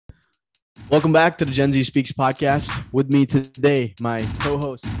Welcome back to the Gen Z Speaks podcast. With me today, my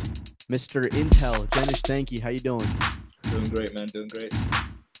co-host, Mr. Intel, Jenish Thanki. How you doing? Doing great, man. Doing great.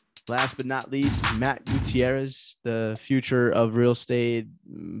 Last but not least, Matt Gutierrez, the future of real estate,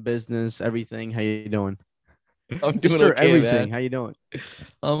 business, everything. How you doing? I'm doing Mr. okay, Everything. man. How you doing?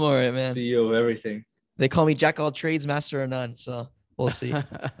 I'm all right, man. CEO of everything. They call me Jack of all trades, master of none. So we'll see. How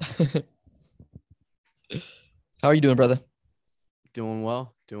are you doing, brother? Doing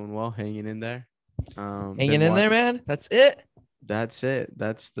well, hanging in there. Hanging in there, man. That's it. That's it.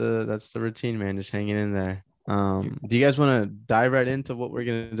 That's the routine, man. Just hanging in there. Do you guys want to dive right into what we're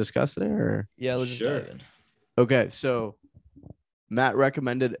gonna discuss there? Or? Yeah, let's just dive in. Okay, so Matt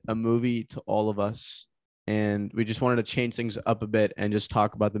recommended a movie to all of us, and we just wanted to change things up a bit and just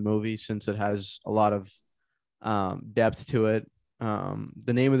talk about the movie since it has a lot of depth to it.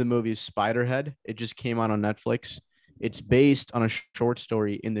 The name of the movie is Spiderhead. It just came out on Netflix. It's based on a short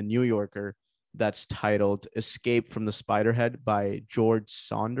story in the New Yorker that's titled Escape from the Spiderhead by George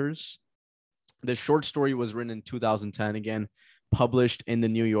Saunders. The short story was written in 2010, again, published in the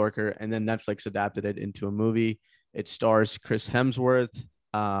New Yorker, and then Netflix adapted it into a movie. It stars Chris Hemsworth,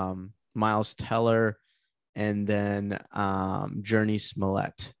 Miles Teller, and then Journey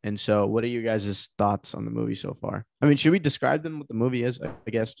Smollett. And so what are you guys' thoughts on the movie so far? I mean, should we describe them what the movie is? I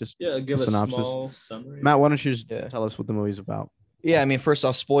guess just give a synopsis. small summary. Matt, why don't you just tell us what the movie's about? Yeah, I mean, first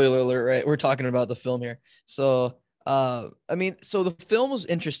off, spoiler alert, right? We're talking about the film here. So, so the film was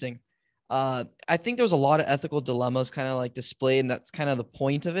interesting. I think there was a lot of ethical dilemmas kind of like displayed, and that's kind of the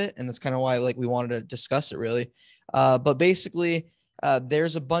point of it. And that's kind of why like we wanted to discuss it really. But basically,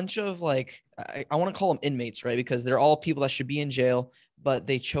 there's a bunch of like, I want to call them inmates, right? Because they're all people that should be in jail, but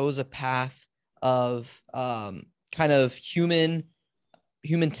they chose a path of kind of human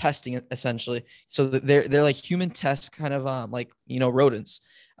testing essentially. So they're like human tests, kind of like, rodents.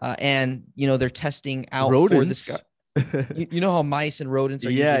 And, they're testing out rodents? For this guy. You know how mice and rodents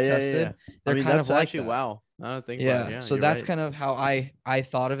are usually tested? Yeah. They're kind of like actually, that. Wow. I don't think about it. Yeah. So that's right. Kind of how I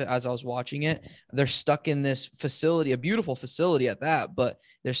thought of it as I was watching it. They're stuck in this facility, a beautiful facility at that, but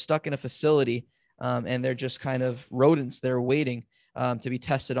they're stuck in a facility and they're just kind of rodents. They're waiting to be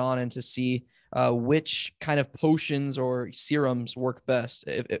tested on and to see which kind of potions or serums work best.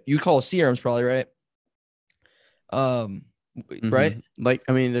 If you call it serums, probably, right? Right? Like,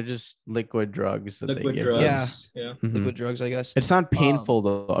 I mean, they're just liquid drugs that liquid they give. Drugs. Yeah. Liquid drugs, I guess. It's not painful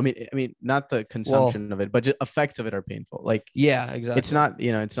though. I mean, not the consumption of it, but just effects of it are painful. Like, yeah, exactly. It's not,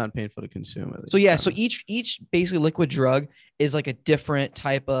 it's not painful to consume. So yeah, so each basically liquid drug is like a different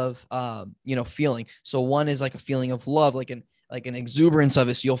type of feeling. So one is like a feeling of love, like an exuberance of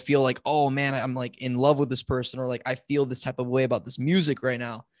it. So you'll feel like, oh man, I'm like in love with this person, or like I feel this type of way about this music right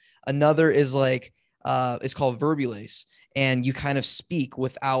now. Another is like it's called verbulase, and you kind of speak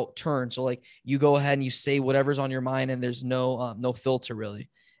without turn. So like you go ahead and you say whatever's on your mind, and there's no filter really.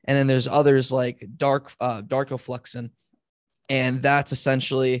 And then there's others like darkofluxin, and that's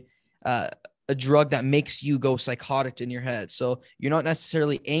essentially a drug that makes you go psychotic in your head. So you're not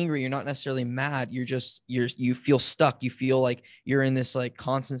necessarily angry. You're not necessarily mad. You feel stuck. You feel like you're in this like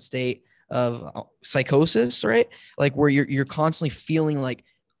constant state of psychosis, right? Like where you're constantly feeling like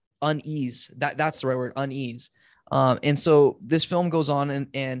unease. That's the right word, unease. And so this film goes on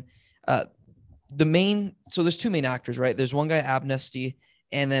and so there's two main actors, right? There's one guy, Amnesty,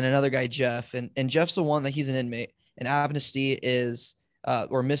 and then another guy, Jeff. And Jeff's the one that he's an inmate, and Amnesty is,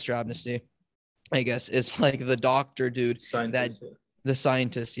 or Mr. Amnesty, I guess, is like the doctor dude, the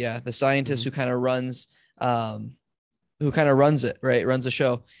scientist mm-hmm. who kind of runs it, right? Runs the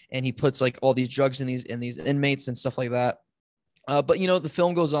show, and he puts like all these drugs in these inmates and stuff like that. But the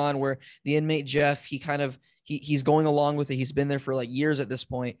film goes on where the inmate Jeff, he's going along with it. He's been there for like years at this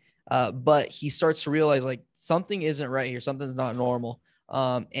point, but he starts to realize like something isn't right here. Something's not normal,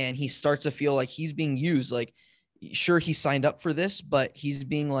 and he starts to feel like he's being used. Like, sure, he signed up for this, but he's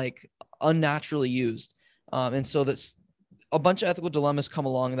being like unnaturally used. And so that's a bunch of ethical dilemmas come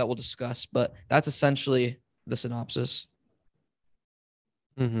along that we'll discuss, but that's essentially the synopsis.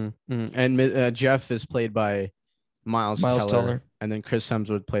 Mm-hmm. Mm-hmm. And Jeff is played by Miles Teller, and then Chris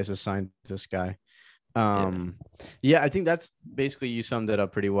Hemsworth plays a scientist guy. I think that's basically, you summed it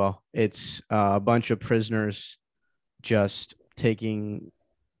up pretty well. It's a bunch of prisoners just taking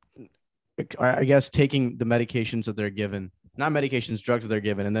the medications that they're given. Not medications, drugs that they're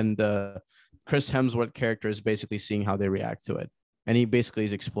given. And then the Chris Hemsworth character is basically seeing how they react to it. And he basically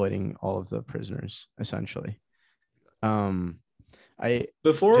is exploiting all of the prisoners, essentially. I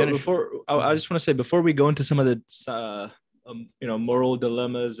just want to say, before we go into some of the moral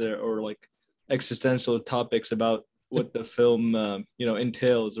dilemmas or like existential topics about what the film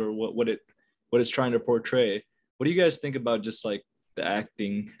entails, or what it's trying to portray. What do you guys think about just like the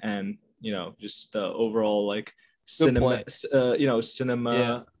acting and just the overall like Good cinema point.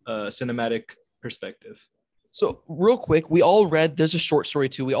 cinema cinematic perspective? So real quick, there's a short story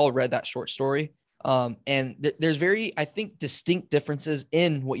too. We all read that short story. And there's very, I think, distinct differences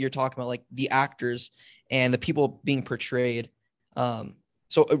in what you're talking about, like the actors and the people being portrayed.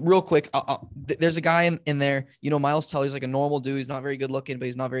 So real quick, there's a guy in there, Miles Teller's like a normal dude. He's not very good looking, but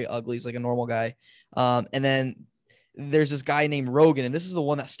he's not very ugly. He's like a normal guy. And then there's this guy named Rogan, and this is the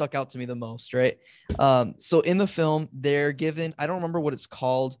one that stuck out to me the most, right? So in the film, they're given, I don't remember what it's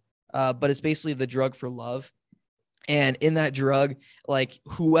called, but it's basically the drug for love. And in that drug, like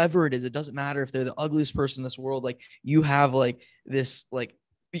whoever it is, it doesn't matter if they're the ugliest person in this world. Like you have like this, like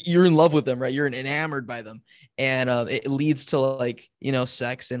you're in love with them, right? You're enamored by them, and it leads to like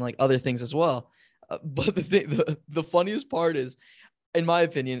sex and like other things as well. But the funniest part is, in my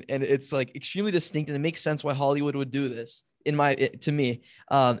opinion, and it's like extremely distinct, and it makes sense why Hollywood would do this. To me,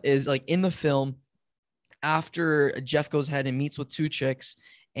 is like in the film, after Jeff goes ahead and meets with two chicks,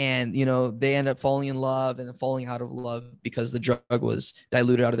 and they end up falling in love and then falling out of love because the drug was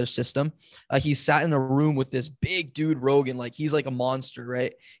diluted out of their system. He sat in a room with this big dude Rogan, like he's like a monster,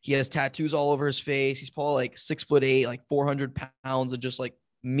 right? He has tattoos all over his face. He's probably like 6'8", like 400 pounds of just like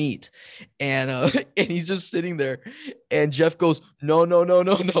meat, and and he's just sitting there, and Jeff goes, no,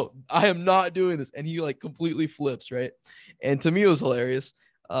 I am not doing this, and he like completely flips, right? And to me it was hilarious.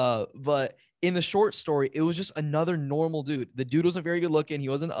 But in the short story, it was just another normal dude. The dude wasn't very good looking. He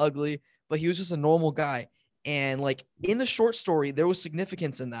wasn't ugly, but he was just a normal guy. And like in the short story, there was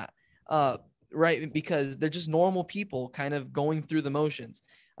significance in that, right? Because they're just normal people kind of going through the motions.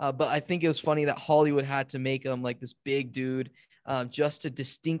 But I think it was funny that Hollywood had to make him like this big dude, just to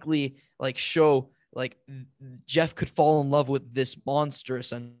distinctly like show like Jeff could fall in love with this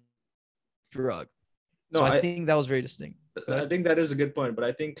monstrous and drug. So I think that was very distinct. I think that is a good point, but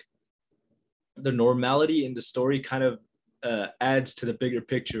I think the normality in the story kind of adds to the bigger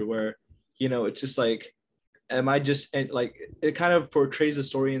picture, where it's just like, am I just, and like it kind of portrays the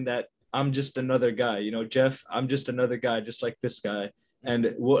story in that I'm just another guy, Jeff, I'm just another guy just like this guy.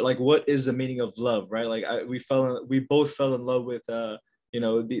 And what is the meaning of love, right? Like we both fell in love with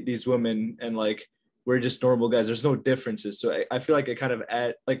these women, and like we're just normal guys, there's no differences. So I feel like it kind of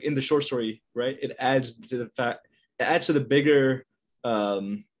add, like in the short story, right, it adds to the bigger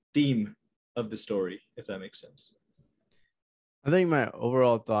theme of the story, if that makes sense. I think my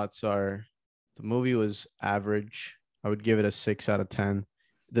overall thoughts are the movie was average. I would give it a 6 out of 10.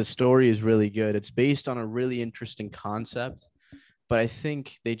 The story is really good. It's based on a really interesting concept, but I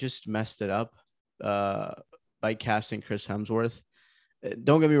think they just messed it up by casting Chris Hemsworth.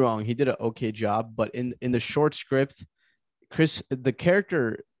 Don't get me wrong, he did an okay job, but in the short script, the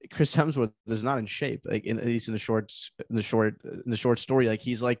character Chris Hemsworth is not in shape. Like at least in the short story, like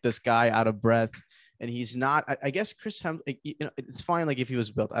he's like this guy out of breath, and he's not. I guess Chris Hemsworth, it's fine. Like if he was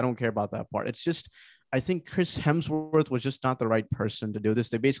built, I don't care about that part. It's just I think Chris Hemsworth was just not the right person to do this.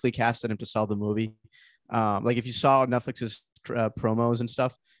 They basically casted him to sell the movie. Like if you saw Netflix's promos and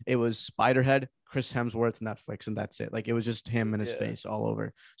stuff, it was Spiderhead, Chris Hemsworth, Netflix, and that's it. Like it was just him and his face all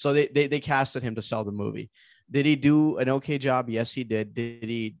over. So they casted him to sell the movie. Did he do an okay job? Yes, he did. Did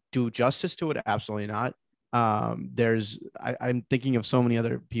he do justice to it? Absolutely not. I'm thinking of so many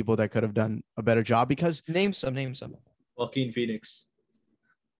other people that could have done a better job, because name some. Joaquin Phoenix.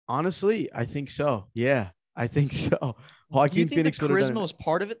 Honestly, I think so. Yeah, I think so. Joaquin Phoenix the charisma was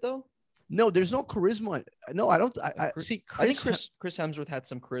part of it though? No, there's no charisma. No, I don't. I see. I think Chris Hemsworth had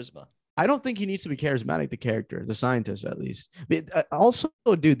some charisma. I don't think he needs to be charismatic, the character, the scientist, at least. But also,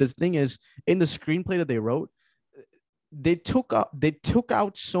 dude, this thing is, in the screenplay that they wrote, they took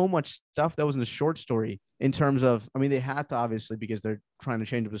out so much stuff that was in the short story, in terms of, I mean, they had to, obviously, because they're trying to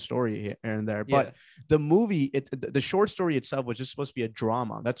change up the story here and there. Yeah. But the movie, the short story itself was just supposed to be a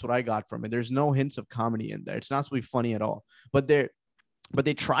drama. That's what I got from it. There's no hints of comedy in there. It's not supposed to be funny at all. But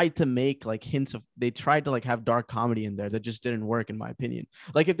they tried to make like hints of, they tried to like have dark comedy in there that just didn't work, in my opinion.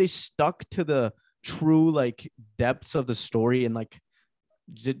 Like if they stuck to the true like depths of the story and like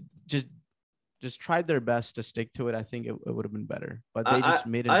just tried their best to stick to it, I think it would have been better. But they just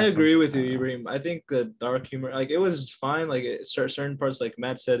made it. I agree with you, Ibrahim. I think the dark humor, like it was fine. Like certain parts, like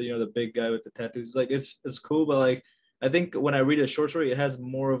Matt said, the big guy with the tattoos, like it's cool. But like I think when I read a short story, it has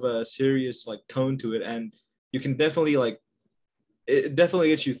more of a serious like tone to it, and you can definitely like, it definitely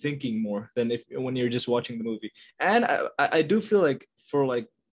gets you thinking more than when you're just watching the movie. And I do feel like for like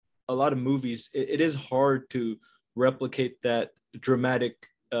a lot of movies, it is hard to replicate that dramatic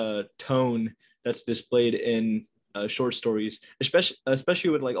tone that's displayed in short stories, especially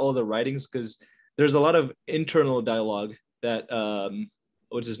with like all the writings, because there's a lot of internal dialogue that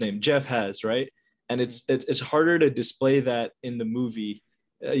what's his name, Jeff has, right? And it's harder to display that in the movie.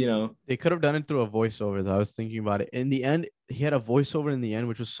 They could have done it through a voiceover though. I was thinking about it. In the end, he had a voiceover in the end,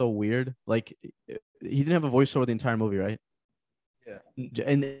 which was so weird. Like he didn't have a voiceover the entire movie, right? Yeah.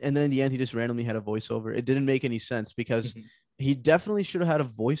 And then in the end, he just randomly had a voiceover. It didn't make any sense because he definitely should have had a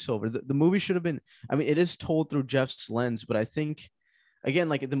voiceover. The movie should have been, I mean, it is told through Jeff's lens, but I think again,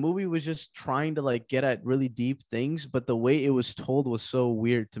 like the movie was just trying to like get at really deep things, but the way it was told was so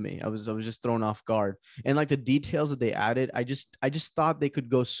weird to me. I was just thrown off guard. And like the details that they added, I just thought they could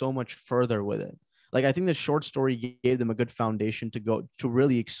go so much further with it. Like I think the short story gave them a good foundation to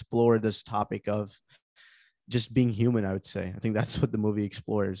really explore this topic of just being human, I would say. I think that's what the movie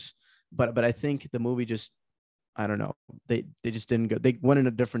explores. But I think the movie just, I don't know. They just didn't go. They went in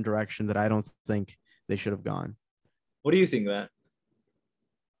a different direction that I don't think they should have gone. What do you think, Matt?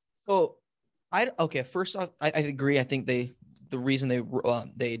 So, first off, I agree. I think the reason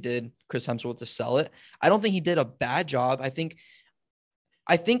they did Chris Hemsworth to sell it, I don't think he did a bad job. I think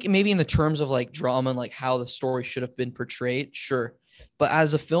maybe in the terms of like drama and like how the story should have been portrayed, sure. But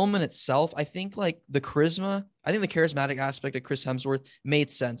as a film in itself, I think like the charismatic aspect of Chris Hemsworth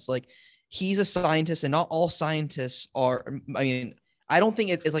made sense. Like he's a scientist, and not all scientists are. I mean, I don't think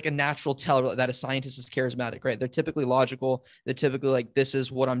it's like a natural tell that a scientist is charismatic, right? They're typically logical. They're typically like, this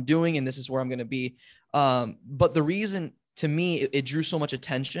is what I'm doing and this is where I'm going to be. But the reason to me it drew so much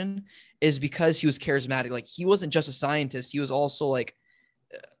attention is because he was charismatic. Like he wasn't just a scientist. He was also like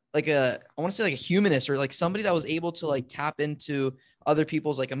I want to say like a humanist, or like somebody that was able to like tap into other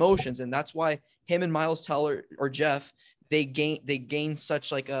people's like emotions. And that's why him and Miles Teller or Jeff, they gain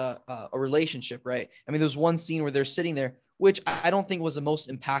such like a relationship, right? I mean, there's one scene where they're sitting there, which I don't think was the most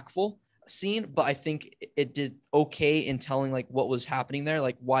impactful scene, but I think it did okay in telling like what was happening there,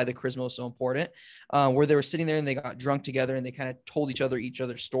 like why the charisma was so important, where they were sitting there and they got drunk together and they kind of told each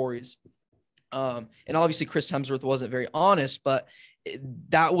other's stories. And obviously Chris Hemsworth wasn't very honest, but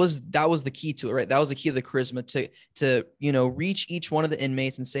that was the key to it, right? That was the key of the charisma to reach each one of the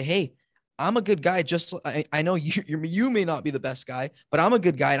inmates and say, hey, I'm a good guy. Just I know you may not be the best guy, but I'm a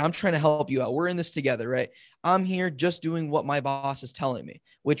good guy and I'm trying to help you out. We're in this together, right? I'm here just doing what my boss is telling me,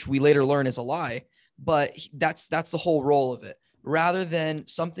 which we later learn is a lie. But that's the whole role of it, rather than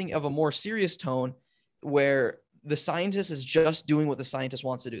something of a more serious tone where the scientist is just doing what the scientist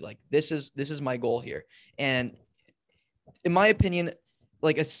wants to do. Like this is my goal here. And in my opinion,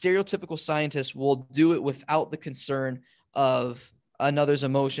 like a stereotypical scientist will do it without the concern of another's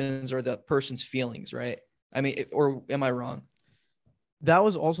emotions or the person's feelings, right? I mean, or am I wrong? That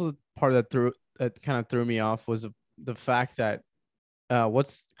was also the part that kind of threw me off, was the fact that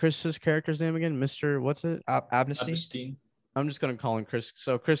what's Chris's character's name again? Mr. What's it? Abnestein. I'm just gonna call him Chris.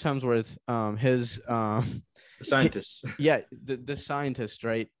 So Chris Hemsworth, his the scientist. The scientist,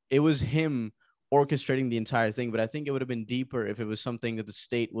 right? It was him orchestrating the entire thing, but I think it would have been deeper if it was something that the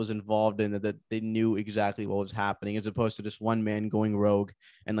state was involved in, that they knew exactly what was happening, as opposed to just one man going rogue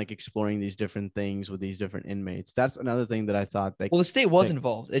and like exploring these different things with these different inmates. That's another thing that I thought that, well, the state was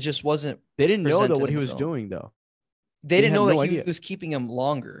involved. It just wasn't. They didn't know though what he was doing though. They didn't know that he was keeping him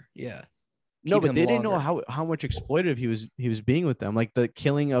longer. Yeah. No, but they didn't know how much exploitative he was being with them, like the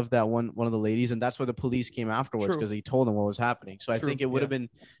killing of that one of the ladies, and that's why the police came afterwards, because he told them what was happening. So I think it would have been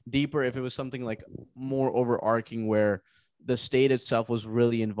deeper if it was something like more overarching, where the state itself was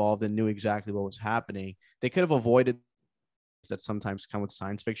really involved and knew exactly what was happening. They could have avoided that sometimes come with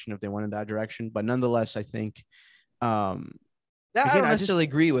science fiction if they went in that direction, but nonetheless, I think that I don't necessarily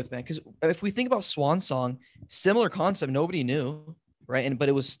agree with, man, because if we think about Swan Song, similar concept, nobody knew, right? But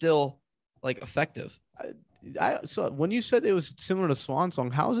it was still like effective. So when you said it was similar to Swan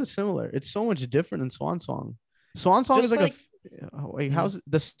Song, how is it similar? It's so much different than Swan Song. Swan Song is like how's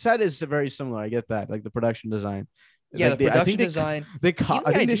the set is very similar. I get that, like the production design. Yeah, like the production design.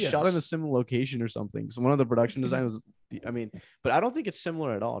 I think they shot in a similar location or something. So one of the production design was, but I don't think it's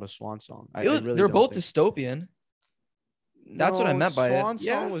similar at all to Swan Song. They're both dystopian. That's what I meant by Swan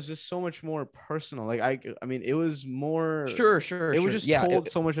Song was just so much more personal. Like I mean, it was more. Sure. It was just told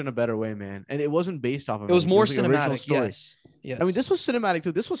so much in a better way, man. And it wasn't based off of. It was more cinematic. Yes. I mean, this was cinematic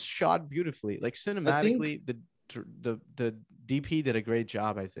too. This was shot beautifully. Like cinematically, the DP did a great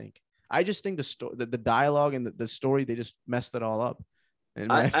job. I think. I just think the dialogue and the story, they just messed it all up.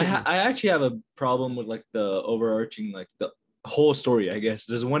 I actually have a problem with like the overarching, like the whole story. I guess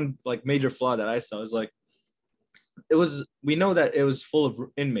there's one like major flaw that I saw is like. We know that it was full of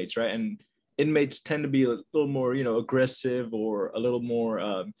inmates, right? And inmates tend to be a little more, aggressive or a little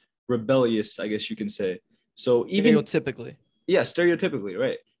more rebellious, I guess you can say. So even stereotypically, yeah, stereotypically,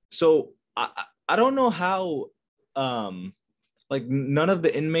 right? So I don't know how like none of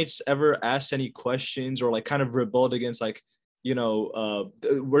the inmates ever asked any questions or like kind of rebelled against like,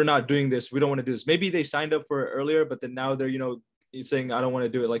 we're not doing this, we don't want to do this. Maybe they signed up for it earlier, but then now they're saying I don't want to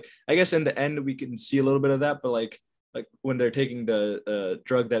do it. Like I guess in the end we can see a little bit of that, but like when they're taking the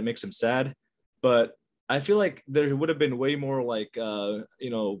drug that makes them sad. But I feel like there would have been way more like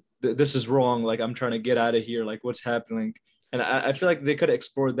this is wrong, like I'm trying to get out of here, like what's happening. And I feel like they could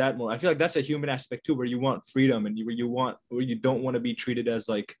explore that more. I feel like that's a human aspect too, where you want freedom and where you don't want to be treated as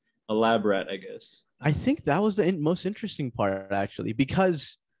like a lab rat, I guess. I think that was the most interesting part, actually,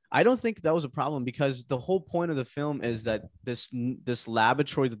 because I don't think that was a problem, because the whole point of the film is that this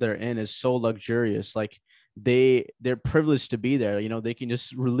laboratory that they're in is so luxurious. Like they're privileged to be there. They can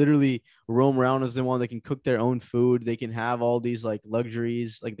just literally roam around as they want. They can cook their own food. They can have all these like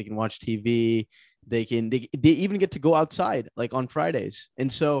luxuries. Like they can watch TV. They even get to go outside like on Fridays.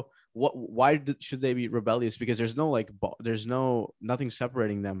 And so should they be rebellious? Because there's nothing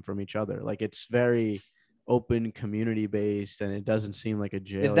separating them from each other. Like it's very open, community based, and it doesn't seem like a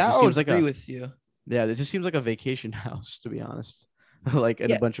jail. that It just I would seems like agree with you. yeah, it just seems like a vacation house, to be honest. Like,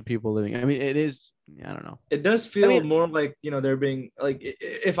 and a bunch of people living. I mean, it is. I don't know. It does feel more like they're being like,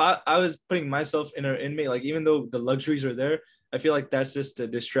 if I was putting myself in an inmate, like even though the luxuries are there, I feel like that's just to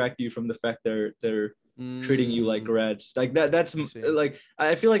distract you from the fact they're treating you like rats. Like that's like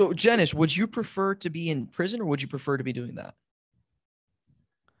I feel like. So, Jenish, would you prefer to be in prison or would you prefer to be doing that?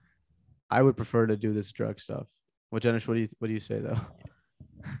 I would prefer to do this drug stuff. Well, Jenish, what do you say though?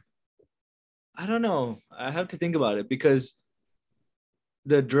 I don't know. I have to think about it, because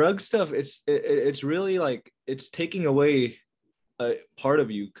the drug stuff, it's really like it's taking away a part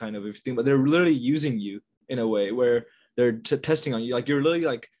of you, kind of, if you think. But they're literally using you in a way where they're testing on you. Like you're literally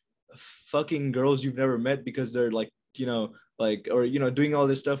like fucking girls you've never met, because they're like doing all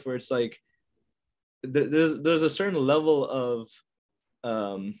this stuff where it's like there's a certain level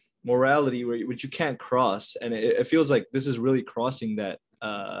of morality which you can't cross, and it feels like this is really crossing that.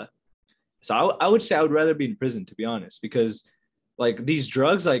 So I would say I would rather be in prison, to be honest, because like these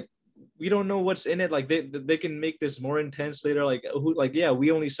drugs, like we don't know what's in it. Like they can make this more intense later. Like yeah, we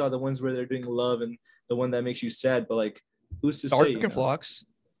only saw the ones where they're doing love and the one that makes you sad, but like who's to say? Darkenflux.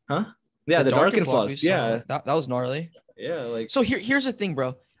 Huh? Yeah, the Darkenflux. Yeah, that was gnarly. Yeah, like so here's the thing,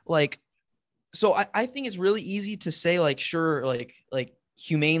 bro. Like, so I think it's really easy to say like, sure, like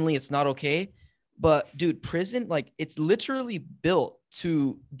humanely it's not okay, but dude, prison, like it's literally built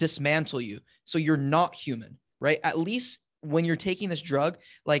to dismantle you, so you're not human, right? At least when you're taking this drug,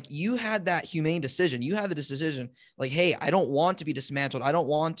 like you had that humane decision. You had the decision like, hey, I don't want to be dismantled. I don't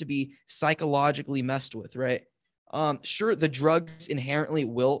want to be psychologically messed with, right? Sure, the drugs inherently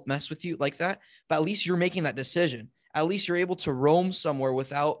will mess with you like that, but at least you're making that decision. At least you're able to roam somewhere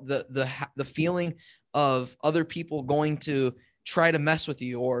without the feeling of other people going to try to mess with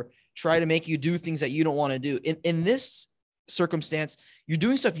you or try to make you do things that you don't want to do. In this circumstance, you're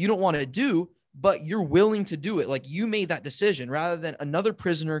doing stuff you don't want to do, but you're willing to do it. Like you made that decision rather than another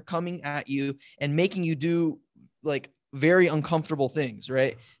prisoner coming at you and making you do like very uncomfortable things,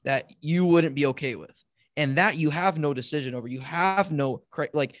 right? That you wouldn't be okay with. And that you have no decision over. You have no,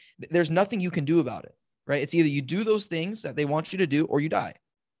 like, there's nothing you can do about it, right? It's either you do those things that they want you to do or you die.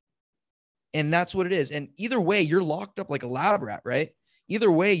 And that's what it is. And either way, you're locked up like a lab rat, right?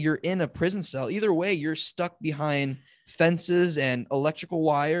 Either way, you're in a prison cell. Either way, you're stuck behind fences and electrical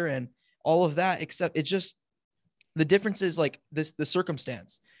wire and all of that, except it's just the difference is like the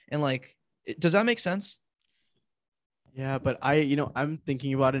circumstance. And like, does that make sense? Yeah, but I'm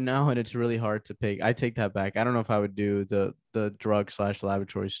thinking about it now and it's really hard to pick. I take that back. I don't know if I would do the drug /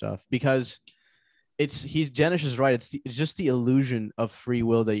 laboratory stuff, because Jenish is right. It's just the illusion of free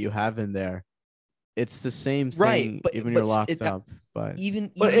will that you have in there. It's the same thing, right? But even you're locked up. But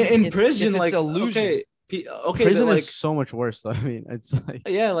even in prison, if it's like illusion. Okay, prison like, is so much worse though. I mean, it's like,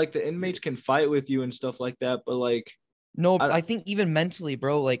 yeah, like the inmates can fight with you and stuff like that, but like no, I think even mentally,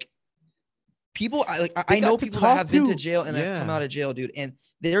 bro, like people, I know people that have been to jail and that come out of jail, dude, and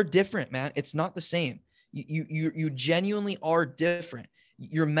they're different, man. It's not the same. You genuinely are different.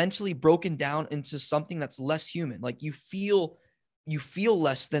 You're mentally broken down into something that's less human. Like you feel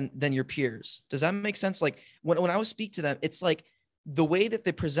less than your peers. Does that make sense? Like when I would speak to them, it's like the way that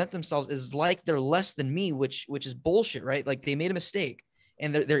they present themselves is like they're less than me, which is bullshit, right? Like they made a mistake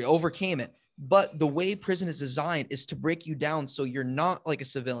and they overcame it. But the way prison is designed is to break you down so you're not like a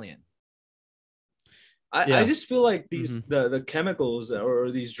civilian. I just feel like these the chemicals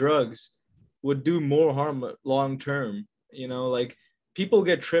or these drugs would do more harm long term. Like people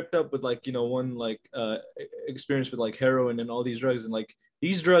get tripped up with like, one like experience with like heroin and all these drugs, and like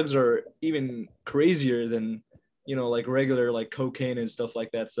these drugs are even crazier than like regular like cocaine and stuff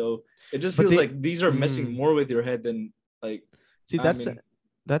like that. So it just feels like these are messing more with your head than like. See, that's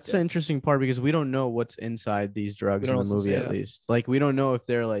the interesting part, because we don't know what's inside these drugs in the movie. At least, like, we don't know if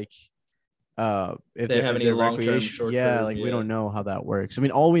they're like if they have any long-term, short-term, we don't know how that works. I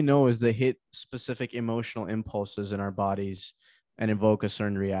mean, all we know is they hit specific emotional impulses in our bodies and invoke a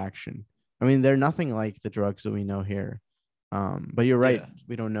certain reaction. I mean, they're nothing like the drugs that we know here. But you're right,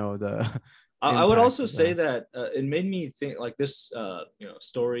 we don't know the I would also say that it made me think, like, this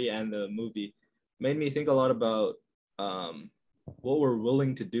story and the movie made me think a lot about what we're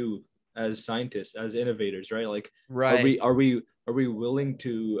willing to do as scientists, as innovators, right? Like, are we willing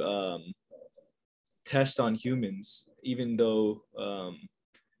to test on humans, even though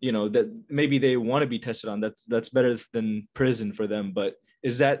that maybe they want to be tested on? That's better than prison for them. But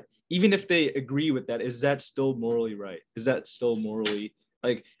is that, even if they agree with that, is that still morally right? Is that still morally,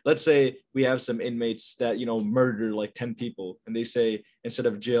 like, let's say we have some inmates that murder like 10 people, and they say, instead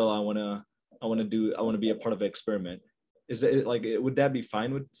of jail, I want to be a part of an experiment. Is it like, would that be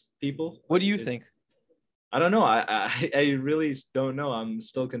fine with people? What do you think? I don't know. I really don't know. I'm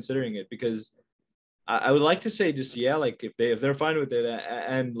still considering it, because I would like to say just, yeah, like, if they're fine with it,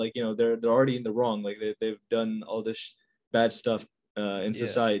 and like, they're already in the wrong, like they've done all this bad stuff in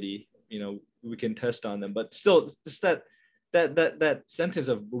society, we can test on them. But still, just that sentence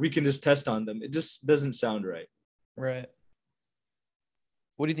of we can just test on them, it just doesn't sound right. Right.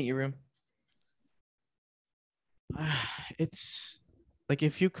 What do you think, Ibrahim? It's like,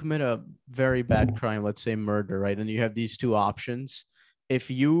 if you commit a very bad crime, let's say murder, right, and you have these two options, if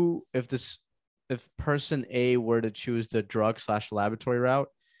person A were to choose the drug/laboratory route,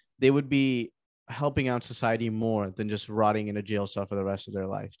 they would be helping out society more than just rotting in a jail cell for the rest of their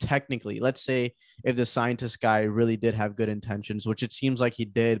life. Technically, let's say if the scientist guy really did have good intentions, which it seems like he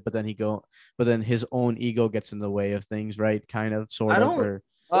did, but then his own ego gets in the way of things, right? Kind of, sort of.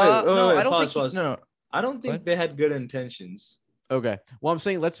 I don't think they had good intentions. Okay. Well, I'm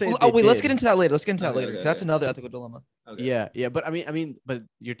saying, let's say. Let's get into that later. Okay. That's another ethical dilemma. Okay. Yeah. But I mean, but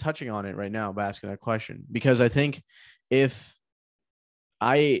you're touching on it right now by asking that question, because I think if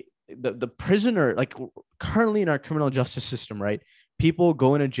the prisoner, like, currently in our criminal justice system, right, people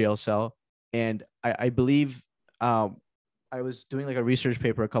go in a jail cell, and I believe I was doing like a research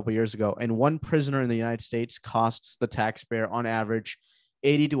paper a couple years ago, and one prisoner in the United States costs the taxpayer on average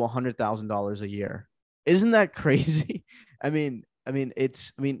 $80,000 to $100,000 a year. Isn't that crazy? I mean,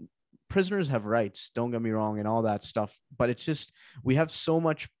 prisoners have rights, don't get me wrong, and all that stuff, but it's just, we have so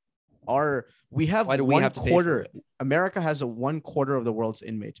much. Why do we have to pay for it? America has 1/4 of the world's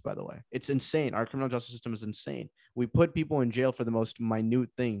inmates, by the way. It's insane. Our criminal justice system is insane. We put people in jail for the most minute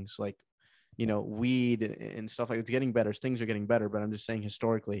things, like, weed and stuff like that. It's getting better. Things are getting better, but I'm just saying,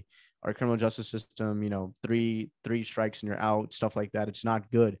 historically, our criminal justice system, three strikes and you're out, stuff like that. It's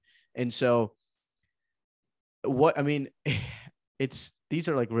not good. And so these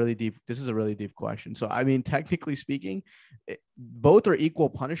are like really deep. This is a really deep question. So, I mean, technically speaking, both are equal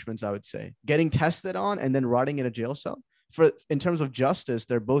punishments, I would say. Getting tested on and then rotting in a jail cell. In terms of justice,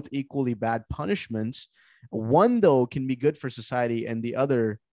 they're both equally bad punishments. One, though, can be good for society, and the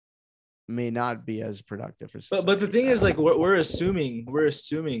other may not be as productive for society. But the thing is, like, we're assuming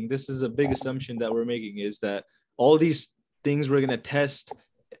this is a big assumption that we're making, is that all these things we're gonna test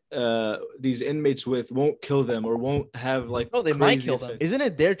these inmates with won't kill them, or won't have like, they might kill them. Isn't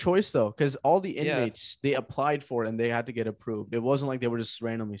it their choice though? Because all the inmates, they applied for it and they had to get approved. It wasn't like they were just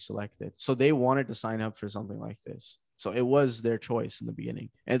randomly selected. So they wanted to sign up for something like this. So it was their choice in the beginning,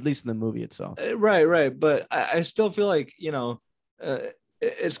 at least in the movie itself. Right. But I still feel like,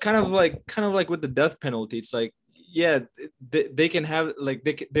 it's kind of like with the death penalty. It's like, yeah, they can have, like,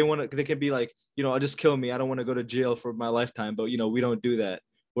 they can be like, just kill me, I don't want to go to jail for my lifetime. But we don't do that.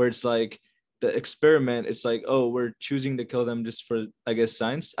 Where it's like the experiment, it's like, oh, we're choosing to kill them just for, I guess,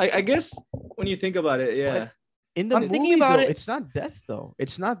 science. I guess when you think about it, yeah. But in the movie, though, it's not death, though.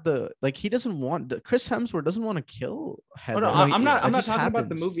 It's not he doesn't want, Chris Hemsworth doesn't want to kill Heather. Oh, no, I'm not talking about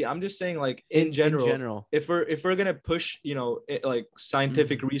the movie. I'm just saying, like, in general, if we're gonna push, like,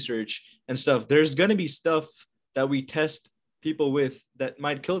 scientific research and stuff, there's gonna be stuff that we test people with that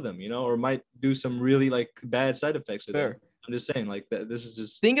might kill them, or might do some really, like, bad side effects with them. I'm just saying, like, that this is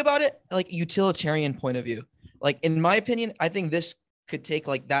just, think about it like utilitarian point of view. Like, in my opinion, I think this could take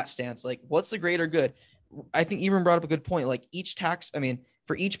like that stance. Like, what's the greater good? I think Ibrahim brought up a good point. Like,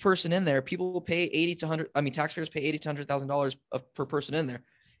 for each person in there, people will pay 80 to 100. I mean, taxpayers pay $80,000 to $100,000 per person in there.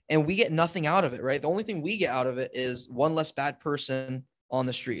 and we get nothing out of it, right? The only thing we get out of it is one less bad person on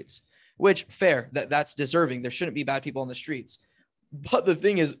the streets, which fair, that's deserving. There shouldn't be bad people on the streets. But the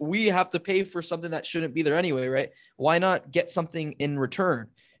thing is, we have to pay for something that shouldn't be there anyway, right? Why not get something in return?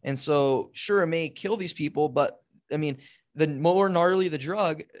 And so, sure, it may kill these people, but I mean, the more gnarly the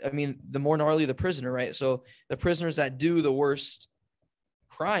drug, I mean, the more gnarly the prisoner, right? So the prisoners that do the worst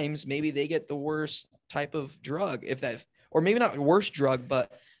crimes, maybe they get the worst type of drug, if that, or maybe not worst drug,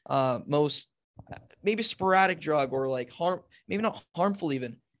 but most maybe sporadic drug, or like maybe not harmful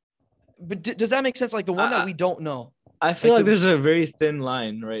even. But does that make sense? Like the one that we don't know. I feel like there's a very thin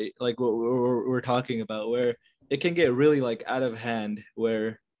line, right? Like what we're talking about, where it can get really like out of hand,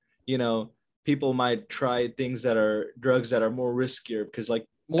 where, you know, people might try things that are drugs that are more riskier, because like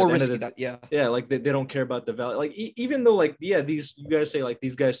more risky, like they don't care about the value. Like even though like, yeah, these, you guys say like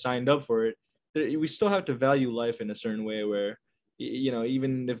these guys signed up for it, we still have to value life in a certain way, where, you know,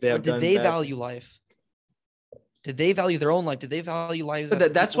 even if they have done, did they value life? Did they value their own life? Did they value lives?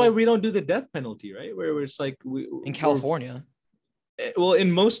 That's why we don't do the death penalty, right? Where it's like in California. Well,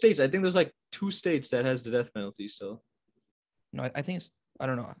 in most states, I think there's like 2 states that has the death penalty. So, no, I think I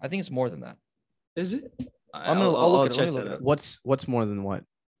don't know. I think it's more than that. Is it? I'll look at it. What's more than what?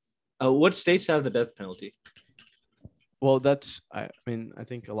 What states have the death penalty? Well, I mean, I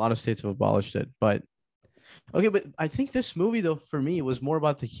think a lot of states have abolished it, but okay. But I think this movie, though, for me, was more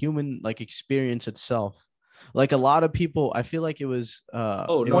about the human like experience itself. Like a lot of people, I feel like it was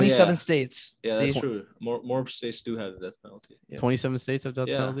 27 states. Yeah, that's true. More states do have the death penalty. Yeah. 27 states have death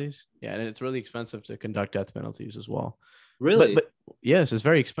penalties. Yeah, and it's really expensive to conduct death penalties as well. Really? But yes, it's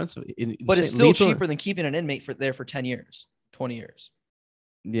very expensive. But it's still cheaper than keeping an inmate there for 10 years, 20 years.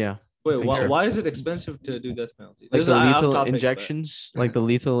 Yeah. Wait, why is it expensive to do death penalty? Like the lethal injections, like the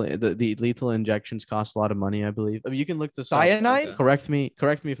lethal injections cost a lot of money, I believe. I mean, you can look this Cyanide? up. Correct me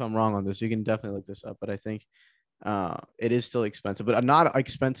if I'm wrong on this. You can definitely look this up, but I think it is still expensive, but not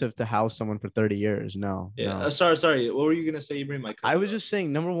expensive to house someone for 30 years. No. Yeah. No. Sorry. What were you gonna say, Ibrahim? I was just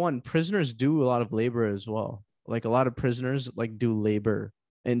saying, number one, prisoners do a lot of labor as well. Like a lot of prisoners like do labor,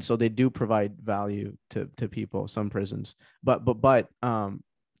 and so they do provide value to people. Some prisons, but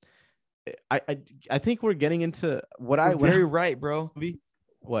I think we're getting into very right, bro.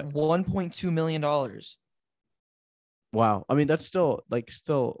 What? $1.2 million. Wow. I mean, that's still.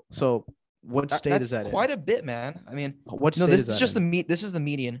 So what state is that in? Quite a bit, man. I mean, what state is that just this is the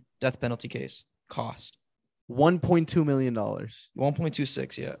median death penalty case cost. $1.2 million.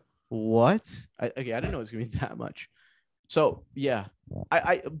 1.26, yeah. What? I didn't know it was gonna be that much. So yeah,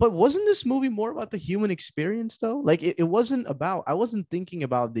 but wasn't this movie more about the human experience though? Like it wasn't about, I wasn't thinking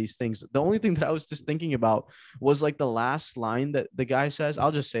about these things. The only thing that I was just thinking about was like the last line that the guy says.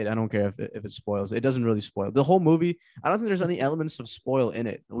 I'll just say it. I don't care if it spoils. It doesn't really spoil the whole movie. I don't think there's any elements of spoil in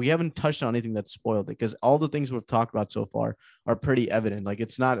it. We haven't touched on anything that spoiled it, because all the things we've talked about so far are pretty evident. Like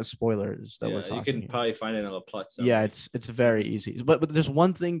it's not a spoilers that we're talking. You can probably find it on the plot. Yeah, it's very easy. But there's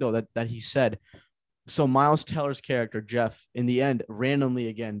one thing though that he said. So Miles Teller's character, Jeff, in the end, randomly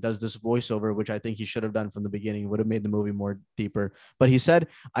again does this voiceover, which I think he should have done from the beginning, would have made the movie more deeper. But he said,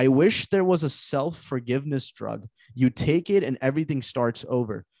 I wish there was a self-forgiveness drug. You take it and everything starts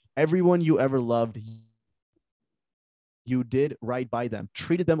over. Everyone you ever loved, you did right by them,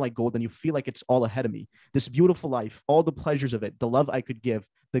 treated them like gold, and you feel like it's all ahead of me. This beautiful life, all the pleasures of it, the love I could give,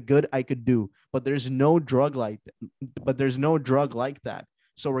 the good I could do. But there's no drug like that.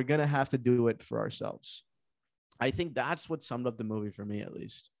 So we're going to have to do it for ourselves. I think that's what summed up the movie for me, at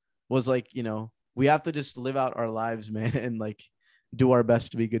least, was like, you know, we have to just live out our lives, man, and like do our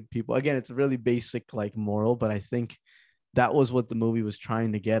best to be good people. Again, it's a really basic like moral, but I think that was what the movie was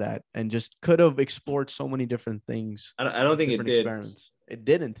trying to get at, and just could have explored so many different things. I don't think it did. Experiments. It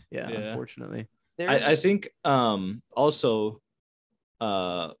didn't. Yeah. Unfortunately. I think also,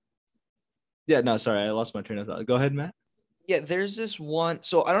 sorry, I lost my train of thought. Go ahead, Matt. Yeah, there's this one.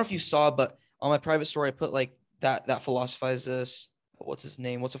 So I don't know if you saw, but on my private story, I put like that philosophizes this. What's his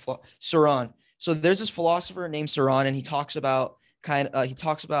name? Saran. So there's this philosopher named Saran, and he talks about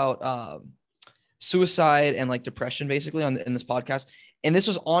suicide and like depression basically in this podcast. And this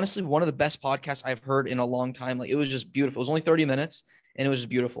was honestly one of the best podcasts I've heard in a long time. Like it was just beautiful. It was only 30 minutes and it was just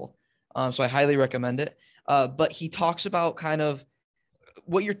beautiful. So I highly recommend it. But he talks about kind of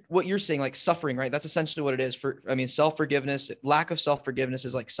what you're saying, like suffering, right? That's essentially what it is. Self-forgiveness, lack of self-forgiveness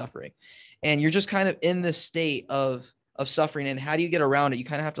is like suffering. And you're just kind of in this state of suffering. And how do you get around it? You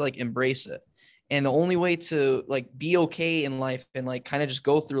kind of have to like embrace it. And the only way to like be okay in life and like kind of just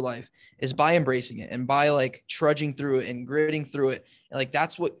go through life is by embracing it and by like trudging through it and gritting through it. And like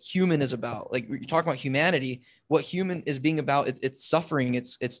that's what human is about. Like you're talking about humanity, what human is being about. It's suffering.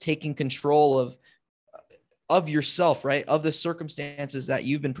 It's taking control of yourself, right? Of the circumstances that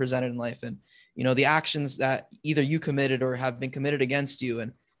you've been presented in life, and you know the actions that either you committed or have been committed against you.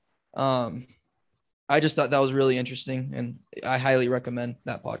 And I just thought that was really interesting, and I highly recommend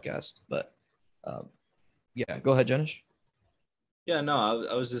that podcast. But yeah, go ahead, Jenish. Yeah, no,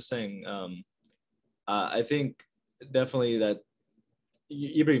 I was just saying, I think definitely that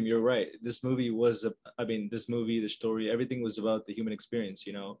Ibrahim, you're right. This movie was, the story, everything was about the human experience.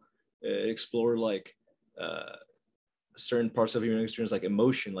 You know, it explored like certain parts of human experience, like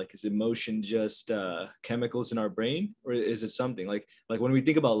emotion. Like, is emotion just chemicals in our brain, or is it something like when we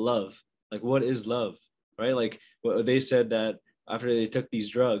think about love? Like, what is love, right? Like, they said that after they took these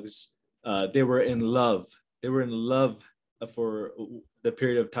drugs, they were in love. They were in love for the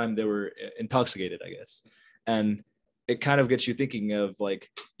period of time they were intoxicated, I guess. And it kind of gets you thinking of like,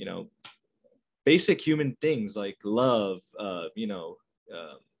 you know, basic human things like love,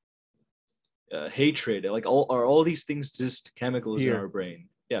 hatred. Like, all these things just chemicals in our brain?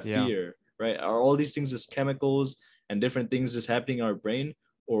 Yeah, fear, right? Are all these things just chemicals and different things just happening in our brain,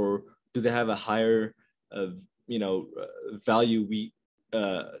 or do they have a higher, value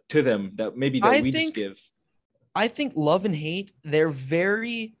to them that maybe we just give? I think love and hate, they're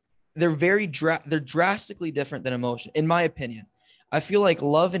drastically different than emotion, in my opinion. I feel like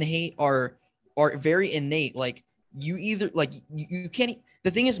love and hate are very innate. Like you either like you can't.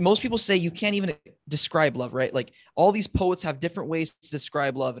 The thing is, most people say you can't even describe love, right? Like all these poets have different ways to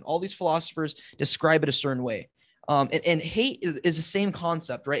describe love, and all these philosophers describe it a certain way. And hate is the same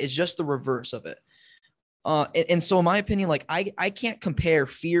concept, right? It's just the reverse of it. And so in my opinion, like I can't compare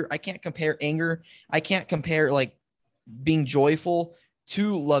fear, I can't compare anger, I can't compare like being joyful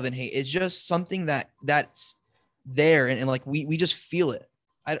to love and hate. It's just something that's there, and like we just feel it.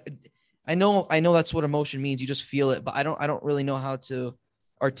 I know that's what emotion means. You just feel it, but I don't really know how to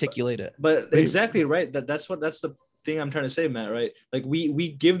articulate it. But exactly right. That's the thing I'm trying to say, Matt, right? Like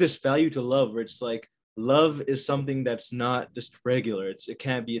we give this value to love, where it's like love is something that's not just regular. It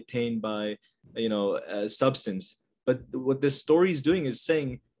can't be attained by substance. But what this story is doing is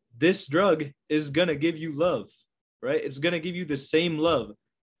saying this drug is gonna give you love, right? It's gonna give you the same love.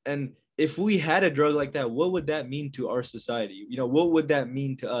 And if we had a drug like that, what would that mean to our society? You know, what would that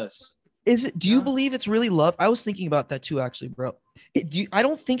mean to us? Do you believe it's really love? I was thinking about that too, actually, bro. I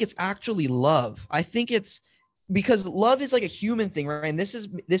don't think it's actually love. I think it's because love is like a human thing, right? And this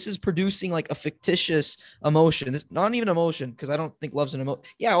is producing like a fictitious emotion. This not even emotion, because I don't think love's an emotion.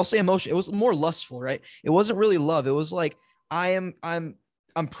 Yeah, I'll say emotion. It was more lustful, right? It wasn't really love. It was like I'm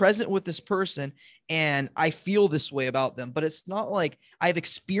present with this person and I feel this way about them, but it's not like I've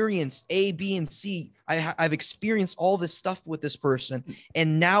experienced A, B, and C. I've experienced all this stuff with this person,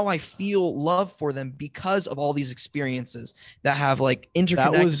 and now I feel love for them because of all these experiences that have like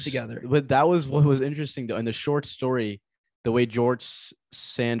interconnected together. But that was what was interesting though. In the short story, the way George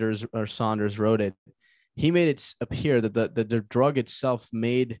Saunders wrote it, he made it appear that the drug itself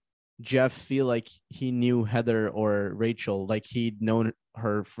made Jeff feel like he knew Heather or Rachel, like he'd known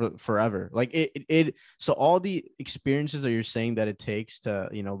her forever. Like it. So all the experiences that you're saying that it takes to,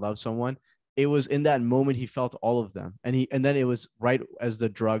 love someone, it was in that moment he felt all of them, and then it was right as the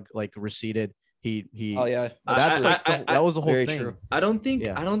drug like receded. He. Oh yeah, that was the whole thing. True. I don't think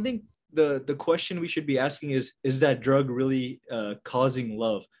the question we should be asking is that drug really causing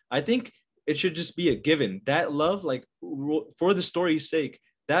love? I think it should just be a given that love, like for the story's sake,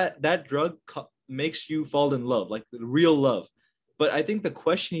 that drug makes you fall in love, like real love. But I think the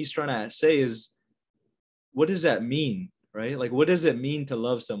question he's trying to say is, what does that mean, right? Like, what does it mean to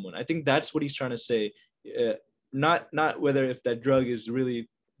love someone? I think that's what he's trying to say. Not whether if that drug is really,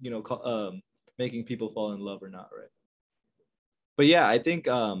 making people fall in love or not, right? But yeah, I think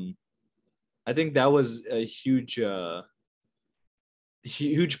that was a huge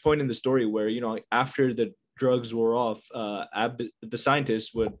point in the story where, after the drugs were off, the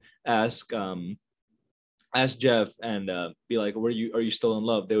scientists would ask Jeff and be like, are you still in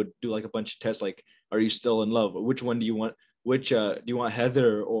love? They would do like a bunch of tests, like, are you still in love? Which one do you want? Do you want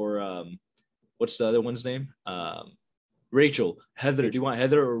Heather or what's the other one's name? Rachel. Heather. Do you want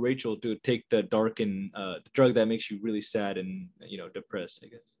Heather or Rachel to take the dark and the drug that makes you really sad and depressed, I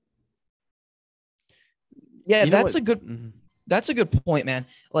guess? Yeah, that's a good point, man.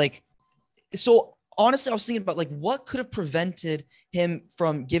 Like, so honestly, I was thinking about like what could have prevented him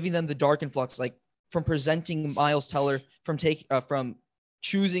from giving them the dark influx, like from presenting Miles Teller, from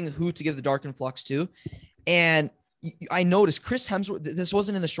choosing who to give the dark influx to. And I noticed Chris Hemsworth, this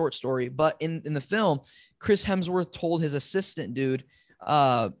wasn't in the short story, but in the film, Chris Hemsworth told his assistant dude,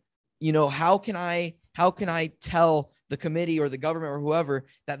 how can I tell the committee or the government or whoever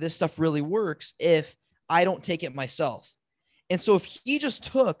that this stuff really works if I don't take it myself? And so if he just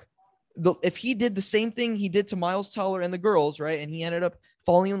if he did the same thing he did to Miles Teller and the girls, right, and he ended up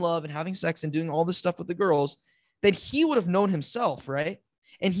falling in love and having sex and doing all this stuff with the girls, then he would have known himself, right?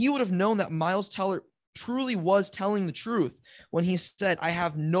 And he would have known that Miles Teller truly was telling the truth when he said, I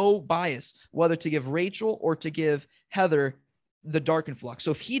have no bias, whether to give Rachel or to give Heather the dark influx.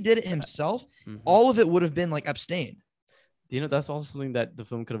 So if he did it himself, all of it would have been like abstain. That's also something that the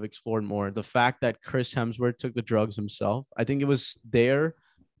film could have explored more. The fact that Chris Hemsworth took the drugs himself. I think it was there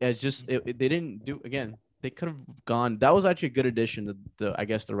as just, they didn't do, again, they could have gone. That was actually a good addition to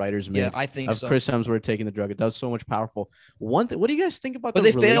the writers made. Yeah, I think so. Chris Hemsworth taking the drug. That was so much powerful. What do you guys think about but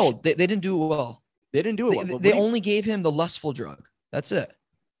they failed. They didn't do it well. They didn't do it well. They only gave him the lustful drug. That's it.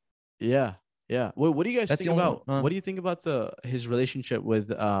 Yeah. Yeah. What do you guys think about? What do you think about his relationship with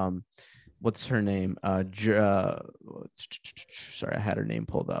what's her name? Sorry, I had her name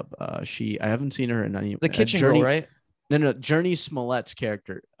pulled up. I haven't seen her in any. The kitchen girl, right? No, Jenish Smollett's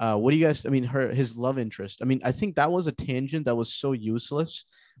character. What do you guys? I mean, his love interest. I mean, I think that was a tangent that was so useless.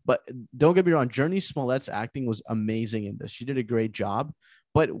 But don't get me wrong, Jenish Smollett's acting was amazing in this. She did a great job.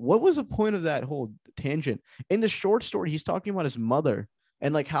 But what was the point of that whole tangent? In the short story, he's talking about his mother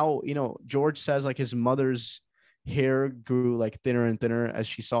and like how, George says like his mother's hair grew like thinner and thinner as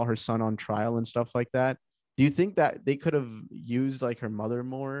she saw her son on trial and stuff like that. Do you think that they could have used like her mother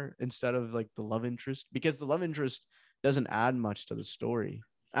more instead of like the love interest? Because the love interest doesn't add much to the story.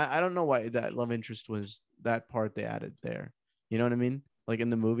 I don't know why that love interest was that part they added there. You know what I mean? Like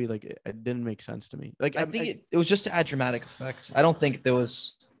in the movie, like it didn't make sense to me. Like I think it was just to add dramatic effect. I don't think there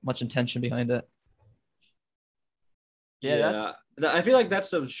was much intention behind it. Yeah. I feel like that's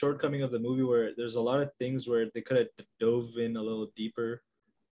the shortcoming of the movie, where there's a lot of things where they could have dove in a little deeper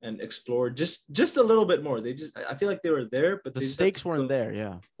and explored just a little bit more. I feel like they were there, but the stakes weren't there.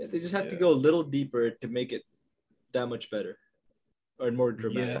 Yeah. They just had to go a little deeper to make it that much better or more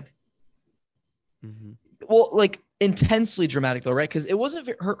dramatic. Yeah. Well, like intensely dramatic though, right? Because it wasn't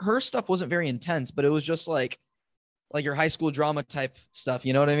her stuff wasn't very intense, but it was just like your high school drama type stuff.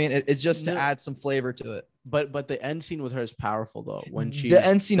 You know what I mean? It's just to add some flavor to it. But the end scene with her is powerful though. When the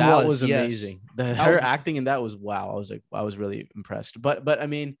end scene was amazing. Her acting in that was wow. I was really impressed. But I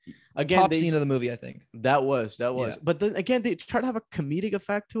mean, again, top scene of the movie, I think. That was. Yeah. But then again, they tried to have a comedic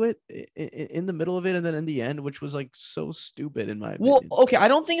effect to it in the middle of it, and then in the end, which was like so stupid in my opinion. Well, okay, I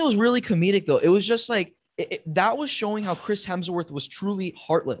don't think it was really comedic though. It was just like that was showing how Chris Hemsworth was truly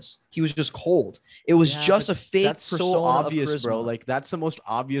heartless. He was just cold. It was just a fake. That's so obvious, bro. Like that's the most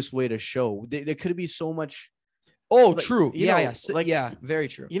obvious way to show. There could be so much. Oh, like, true. Very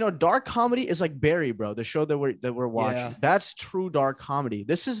true. Dark comedy is like Barry, bro. The show that we're watching. Yeah. That's true dark comedy.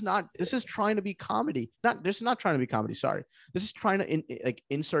 This is trying to be comedy. This is not trying to be comedy. Sorry. This is trying to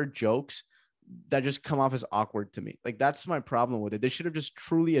insert jokes that just come off as awkward to me. Like that's my problem with it. They should have just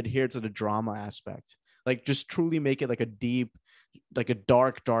truly adhered to the drama aspect. Like just truly make it like a deep, like a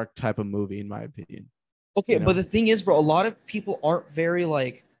dark type of movie, in my opinion. Okay, but the thing is, bro, a lot of people aren't very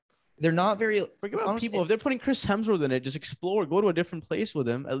like, they're not very. Forget about people. If they're putting Chris Hemsworth in it, just explore. Go to a different place with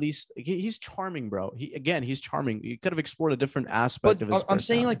him. At least he's charming, bro. He's charming. You could have explored a different aspect of his. I'm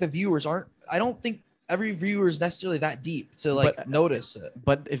saying like the viewers aren't. I don't think every viewer is necessarily that deep to notice it.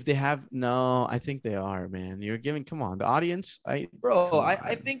 But if they have, no, I think they are, man. You're giving, come on, the audience. I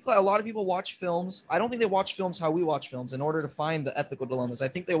think like a lot of people watch films. I don't think they watch films how we watch films in order to find the ethical dilemmas. I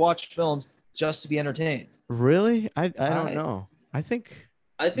think they watch films just to be entertained. Really? I don't know. I think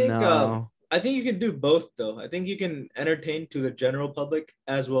you can do both though. I think you can entertain to the general public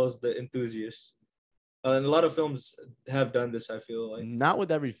as well as the enthusiasts. And a lot of films have done this, I feel like. Not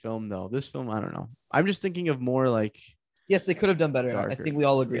with every film, though. This film, I don't know. I'm just thinking of more like... Yes, they could have done better. Darker. I think we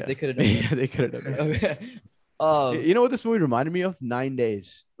all agree. Yeah. They could have done better. Yeah, they could have done better. Okay. You know what this movie reminded me of? 9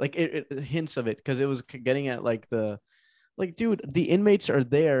 Days. Like, it hints of it, because it was getting at, like, dude, the inmates are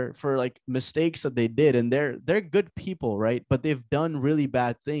there for, like, mistakes that they did, and they're good people, right? But they've done really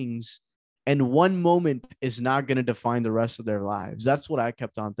bad things. And one moment is not going to define the rest of their lives. That's what I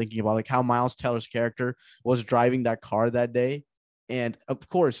kept on thinking about, like how Miles Teller's character was driving that car that day. And of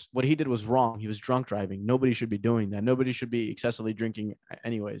course, what he did was wrong. He was drunk driving. Nobody should be doing that. Nobody should be excessively drinking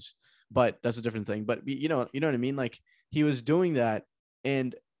anyways. But that's a different thing. But you know what I mean? Like he was doing that.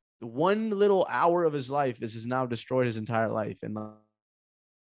 And one little hour of his life has now destroyed his entire life. And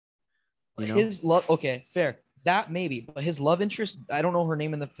his love. Okay, fair. that maybe, but his love interest, I don't know her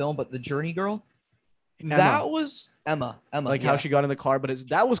name in the film, but the Journey girl, Emma. that was Emma. Like how she got in the car, but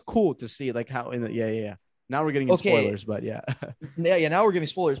that was cool to see, like how in the yeah. Now we're getting into spoilers, but yeah. yeah. Now we're giving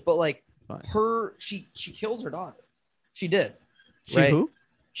spoilers, but like Fine. she killed her daughter. She did. She who?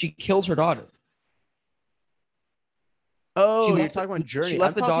 She killed her daughter. Oh, you're talking about Journey. She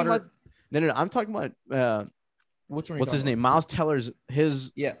left the daughter. No. I'm talking about what's his name? Miles Teller's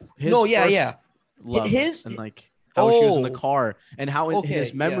his love his and like how she was in the car and how in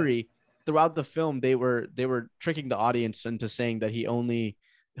his memory throughout the film they were tricking the audience into saying that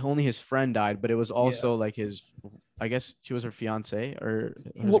only his friend died, but it was also like his, I guess she was her fiance or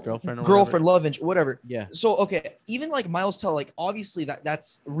his girlfriend or love interest, whatever. Yeah. So even like Miles Teller, like obviously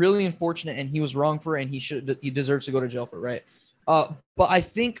that's really unfortunate and he was wrong for it and he deserves to go to jail for it, right? But I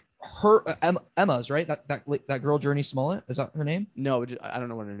think her Emma's right. That girl, Journey Smollett, is that her name? No, I don't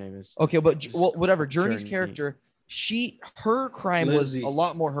know what her name is. Okay, but whatever. Journey's character, her crime was a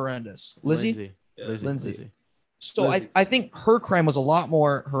lot more horrendous. Lindsay. So I think her crime was a lot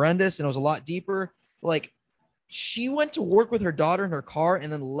more horrendous and it was a lot deeper. Like she went to work with her daughter in her car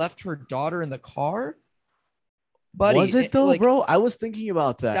and then left her daughter in the car. Buddy, was it though, bro? I was thinking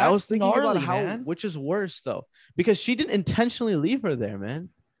about that. I was thinking gnarly, about how, man. which is worse though, because she didn't intentionally leave her there, man.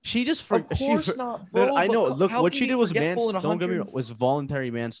 She just of course not, bro. I know. Look, what she did was was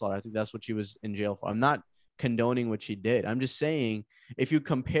voluntary manslaughter. I think that's what she was in jail for. I'm not condoning what she did. I'm just saying if you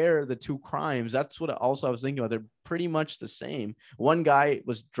compare the two crimes, that's what I was thinking about. They're pretty much the same. One guy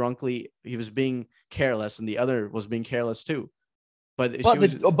was he was being careless, and the other was being careless too. But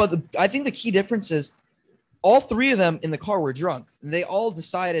I think the key difference is all three of them in the car were drunk. And they all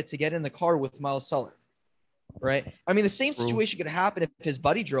decided to get in the car with Miles Teller. Right? I mean, the same situation could happen if his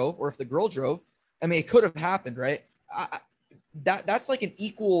buddy drove or if the girl drove. I mean, it could have happened, right? That's like an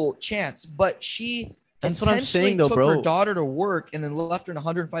equal chance. But she intentionally took her daughter to work and then left her in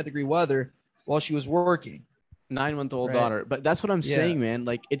 105-degree weather while she was working. 9-month-old daughter. But that's what I'm saying, man.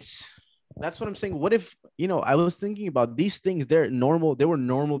 Like that's what I'm saying. What if, I was thinking about these things. They're normal. They were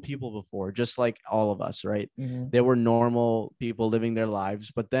normal people before, just like all of us, right? Mm-hmm. They were normal people living their lives,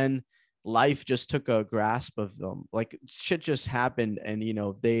 but then life just took a grasp of them. Like shit just happened and,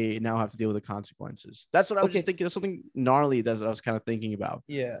 they now have to deal with the consequences. That's what I was just thinking of, something gnarly. That's what I was kind of thinking about.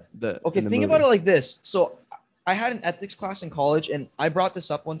 Yeah. Think about it like this. So I had an ethics class in college and I brought this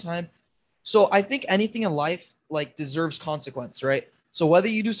up one time. So I think anything in life like deserves consequence, right? So whether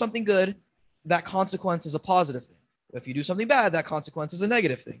you do something good, that consequence is a positive thing. If you do something bad, that consequence is a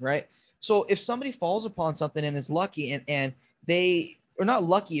negative thing, right? So if somebody falls upon something and is lucky and they or not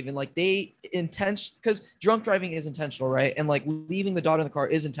lucky even, like they because drunk driving is intentional, right? And like leaving the daughter in the car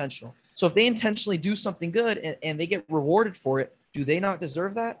is intentional. So if they intentionally do something good and they get rewarded for it, do they not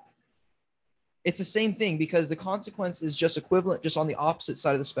deserve that? It's the same thing because the consequence is just equivalent, just on the opposite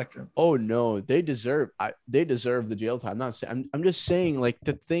side of the spectrum. Oh no, they deserve the jail time. I'm just saying, like,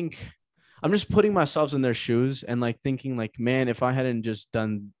 to think, I'm just putting myself in their shoes and like thinking like, man, if I hadn't just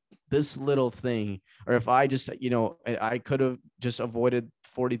done this little thing, or if I just, I could have just avoided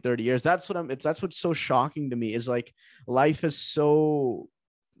 40-30 years. That's what's so shocking to me is like life is so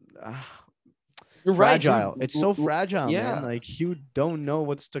You're fragile. Right, it's so fragile, man. Like you don't know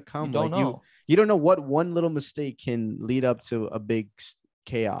what's to come. You don't know. You don't know what one little mistake can lead up to a big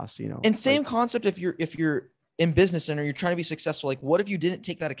chaos, And same concept if you're in business and you're trying to be successful, like what if you didn't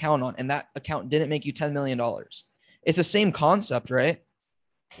take that account on and that account didn't make you $10 million? It's the same concept, right?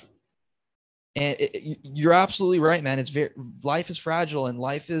 And you're absolutely right, man. Life is fragile and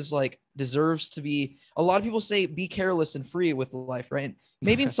life is like deserves to be, a lot of people say be careless and free with life, right?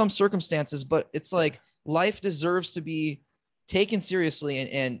 Maybe in some circumstances, but it's like life deserves to be taken seriously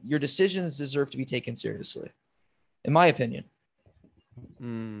and your decisions deserve to be taken seriously, in my opinion.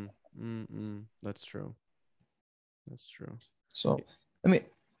 That's true. So, I mean,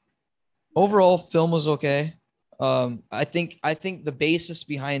 overall film was okay. I think the basis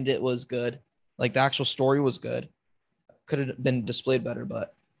behind it was good. Like the actual story was good. Could have been displayed better,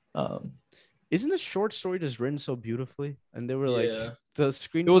 but isn't the short story just written so beautifully? And they were like, the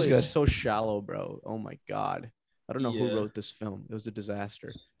screenplay was good. Is so shallow, bro. Oh my god, I don't know who wrote this film. It was a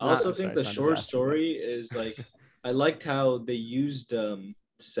disaster. I also think the short story is like, I liked how they used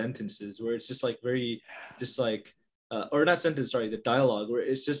sentences where it's just like very, just like, or not sentence, sorry, the dialogue where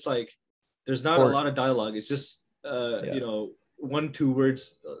it's just like, there's not a lot of dialogue. It's just, 1-2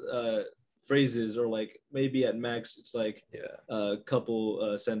 words, phrases, or like maybe at max it's like a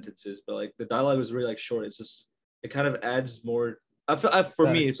couple sentences, but like the dialogue was really like short. It's just, it kind of adds more. For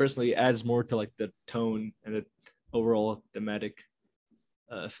me personally, it adds more to like the tone and the overall thematic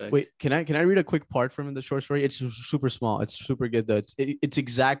effect. Wait, can I read a quick part from the short story? It's super small. It's super good though. It's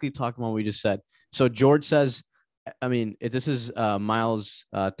exactly talking about what we just said. So George says, I mean, this is Miles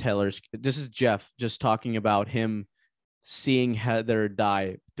Taylor's. This is Jeff just talking about him seeing Heather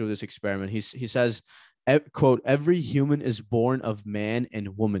die through this experiment. He says, quote, every human is born of man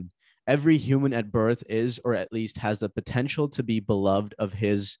and woman. Every human at birth is, or at least has the potential to be beloved of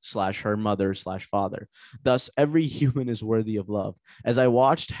his/her mother/father. Thus, every human is worthy of love. As I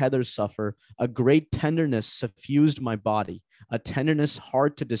watched Heather suffer, a great tenderness suffused my body, a tenderness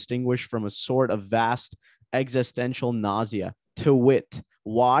hard to distinguish from a sort of vast existential nausea. To wit,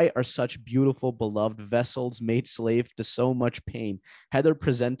 why are such beautiful, beloved vessels made slave to so much pain? Heather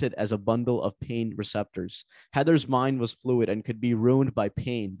presented as a bundle of pain receptors. Heather's mind was fluid and could be ruined by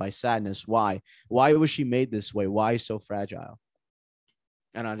pain, by sadness. Why? Why was she made this way? Why so fragile?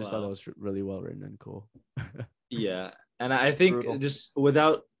 And I just thought that was really well written and cool. Yeah. And I think just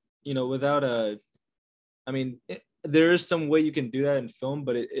without I mean, there is some way you can do that in film,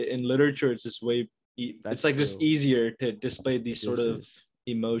 but in literature, it's just way, it's like just easier to display these sort of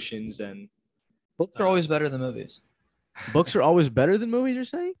emotions. And books are always better than movies. Books are always better than movies, you're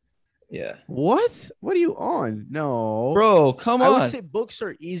saying? Yeah. What are you on? No, bro, come on. I would say books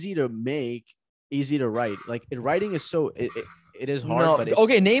are easy to make, easy to write. Like writing is so it is hard. No, but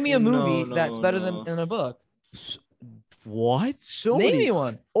okay, name me a movie that's better than in a book. What? So name many. Me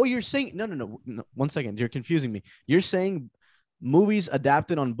one. Oh, you're saying no. 1 second, you're confusing me. You're saying movies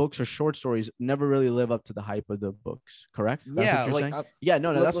adapted on books or short stories never really live up to the hype of the books, correct? That's yeah, what you're saying? Yeah,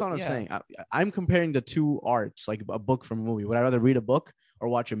 no, that's not what I'm saying. I'm comparing the two arts, like a book from a movie. Would I rather read a book or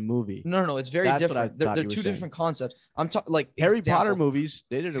watch a movie? No, it's very different. They're two different concepts. I'm talking like Harry Potter movies.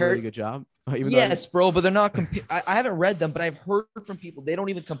 They did a really good job. Yes, bro, but they're not. I haven't read them, but I've heard from people they don't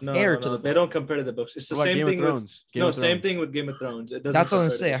even compare to the. They don't compare to the books. It's the same thing with same thing with Game of Thrones. It doesn't. That's what I'm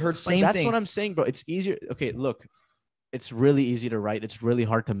saying. I heard same thing. That's what I'm saying, bro. It's easier. Okay, look, it's really easy to write. It's really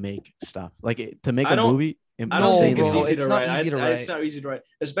hard to make stuff. Like to make a movie. I don't think it's easy to write. Easy to write. It's not easy to write,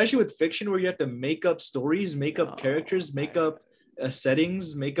 especially with fiction where you have to make up stories, make up characters, make up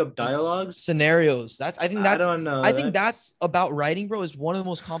settings, make up dialogues, scenarios. I think that's that's about writing, bro. Is one of the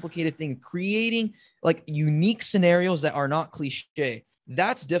most complicated things. Creating like unique scenarios that are not cliche.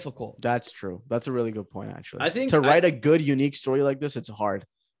 That's difficult. That's true. That's a really good point, actually. I think to write a good, unique story like this, it's hard.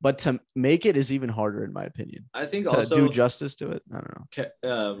 But to make it is even harder, in my opinion. I think to also do justice to it. I don't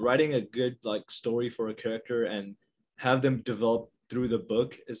know. Writing a good like story for a character and have them develop through the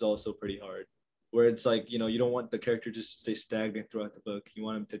book is also pretty hard. Where it's like, you don't want the character just to stay stagnant throughout the book. You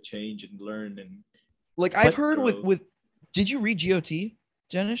want them to change and learn. And like I've heard with did you read GOT,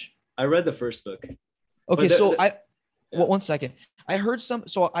 Jenish? I read the first book. Okay, well, 1 second. I heard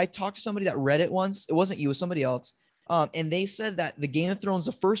so I talked to somebody that read it once. It wasn't you, it was somebody else. And they said that the Game of Thrones,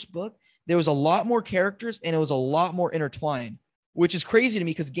 the first book, there was a lot more characters and it was a lot more intertwined, which is crazy to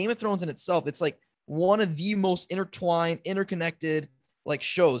me because Game of Thrones in itself, it's like one of the most intertwined, interconnected like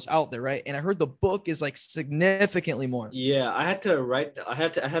shows out there, right? And I heard the book is like significantly more. Yeah, I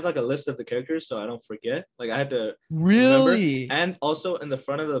had like a list of the characters so I don't forget. Like I had to really remember. And also in the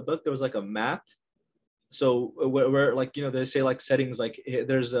front of the book there was like a map. So where like they say like settings like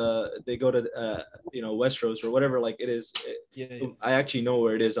there's they go to Westeros or whatever like it is. Yeah. I actually know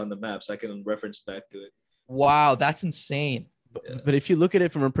where it is on the map so I can reference back to it. Wow, that's insane. But if you look at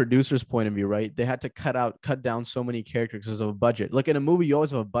it from a producer's point of view, right, they had to cut down so many characters because of a budget. Look, in a movie, you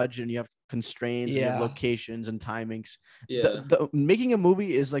always have a budget and you have constraints, and you have locations and timings. Yeah. Making a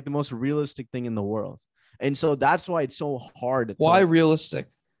movie is like the most realistic thing in the world. And so that's why it's so hard. Why realistic?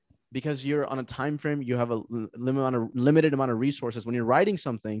 Because you're on a time frame, you have a limited amount of resources. When you're writing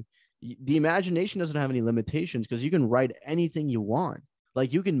something, the imagination doesn't have any limitations because you can write anything you want.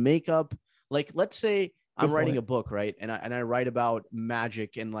 Like you can make up, like, let's say I'm writing a book, right? And I write about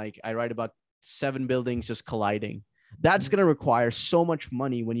magic and like I write about 7 buildings just colliding. That's going to require so much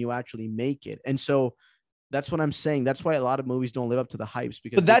money when you actually make it. And so that's what I'm saying. That's why a lot of movies don't live up to the hypes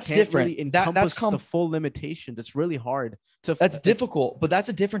because that's different. Really encompass the full limitations. It's really hard to. That's difficult, but that's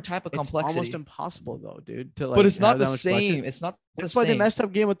a different type of complexity. It's almost impossible though, dude. To like, but it's not the same. It's not. That's why they messed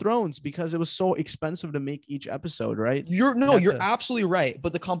up Game of Thrones because it was so expensive to make each episode, right? You're absolutely right.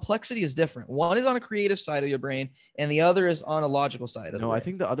 But the complexity is different. One is on a creative side of your brain, and the other is on a logical side. No, I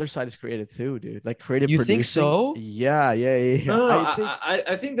think the other side is creative too, dude. Like creative. You producing. Think so? Yeah. No,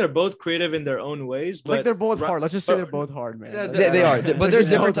 I think they're both creative in their own ways. But like they're both hard. Let's just say they're both hard, man. They are, but there's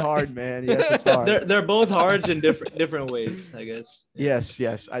different hard, man. Yes, it's hard. They're both hard in different ways, I guess. Yes.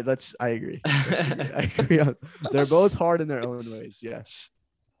 I agree. I agree. They're both hard in their own ways. Yes.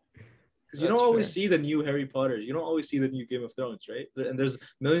 Because you don't always see the new Harry Potters. You don't always see the new Game of Thrones, right? And there's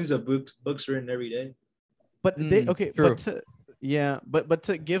millions of books written every day. But they true. but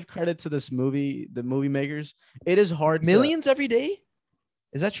to give credit to this movie, the movie makers, it is hard. Millions every day.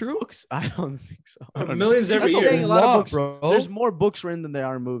 Is that true? Books? I don't think so. I don't Millions know. every That's year. saying a lot of books, bro. There's more books written than there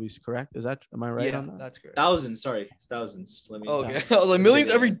are movies. Correct? Am I right on that? That's correct. Thousands. Sorry, it's thousands. Let me. Okay. I was like millions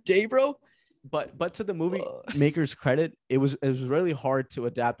every day, bro. But to the movie makers' credit, it was really hard to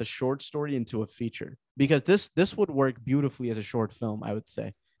adapt a short story into a feature, because this would work beautifully as a short film, I would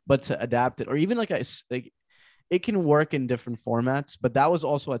say. But to adapt it, or even like it can work in different formats. But that was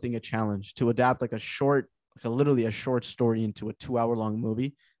also, I think, a challenge to adapt like literally a short story into a 2-hour-long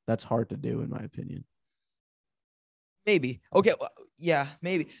movie. That's hard to do, in my opinion. Maybe. Okay. Well, yeah,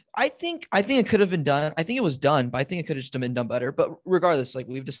 maybe. I think it could have been done. I think it was done, but I think it could have just been done better. But regardless, like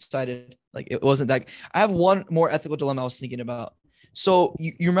we've decided, like it wasn't that. I have one more ethical dilemma I was thinking about. So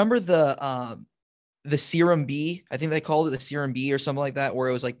you remember the serum B? I think they called it the serum B or something like that, where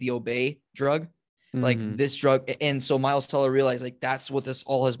it was like the obey drug, like this drug. And so Miles Teller realized like that's what this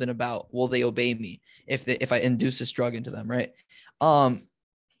all has been about. Will they obey me if I induce this drug into them, right?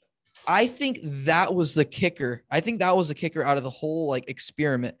 I think that was the kicker. I think that was the kicker out of the whole like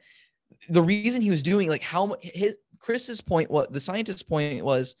experiment. The reason he was doing like Chris's point, what the scientist's point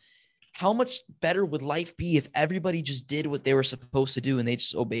was, how much better would life be if everybody just did what they were supposed to do and they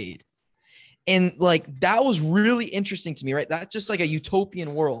just obeyed? And like that was really interesting to me, right? That's just like a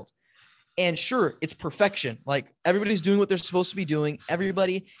utopian world. And sure, it's perfection. Like everybody's doing what they're supposed to be doing.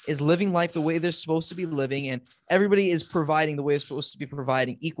 Everybody is living life the way they're supposed to be living, and everybody is providing the way they're supposed to be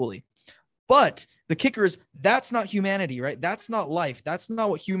providing equally. But the kicker is that's not humanity, right? That's not life. That's not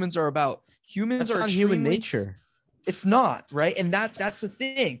what humans are about. Humans are not human nature. It's not, right? And that's the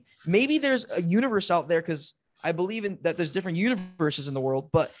thing. Maybe there's a universe out there, because I believe in that there's different universes in the world,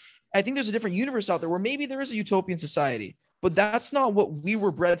 but I think there's a different universe out there where maybe there is a utopian society. But that's not what we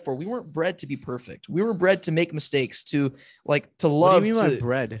were bred for. We weren't bred to be perfect. We were bred to make mistakes, to love. What do you mean by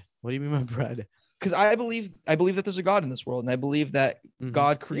bread? What do you mean by bread? Because I believe that there's a God in this world, and I believe that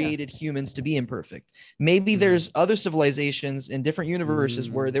God created humans to be imperfect. Maybe there's other civilizations in different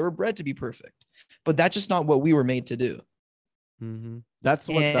universes where they were bred to be perfect, but that's just not what we were made to do. That's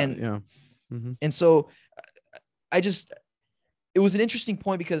what. And so, it was an interesting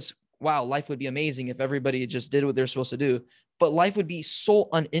point, because wow, life would be amazing if everybody just did what they're supposed to do, but life would be so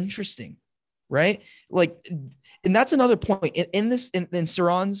uninteresting, right? Like, and that's another point in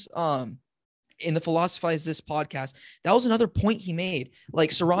Saran's, in the Philosophize This podcast, that was another point he made.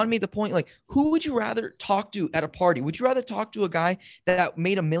 Like Saran made the point, like, who would you rather talk to at a party? Would you rather talk to a guy that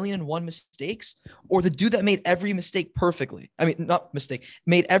made 1,000,001 mistakes, or the dude that made every mistake perfectly? I mean, not mistake,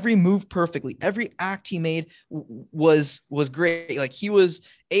 made every move perfectly. Every act he made was great. Like he was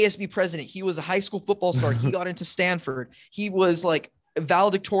ASB president. He was a high school football star. He got into Stanford. He was like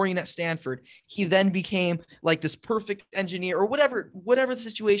valedictorian at Stanford. He then became like this perfect engineer, or whatever the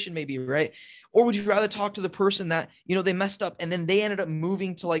situation may be, right? Or would you rather talk to the person that, they messed up and then they ended up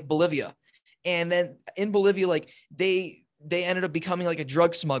moving to like Bolivia, and then in Bolivia, like they ended up becoming like a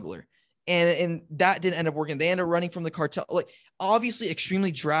drug smuggler, and that didn't end up working. They ended up running from the cartel. Like obviously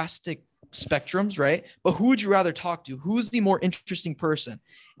extremely drastic spectrums, right? But who would you rather talk to? Who's the more interesting person?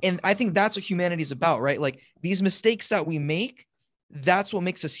 And I think that's what humanity is about, right? Like these mistakes that we make, that's what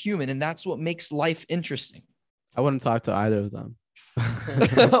makes us human, and that's what makes life interesting. I wouldn't talk to either of them.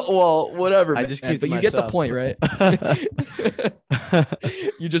 Well, whatever. I just keep but you get the point, right?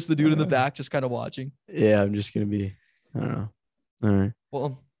 You're just the dude in the back, just kind of watching. Yeah, I'm just gonna be. I don't know. All right.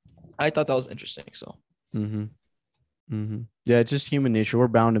 Well, I thought that was interesting. So. Yeah, it's just human nature. We're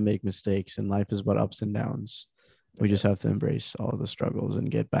bound to make mistakes, and life is about ups and downs. We just have to embrace all of the struggles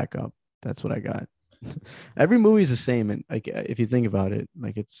and get back up. That's what I got. Every movie is the same, and like if you think about it,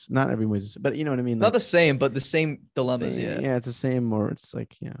 like it's not every movie, but you know what I mean. Like, not the same, but the same dilemmas. Yeah, it's the same, or it's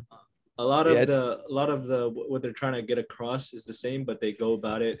like a lot of the what they're trying to get across is the same, but they go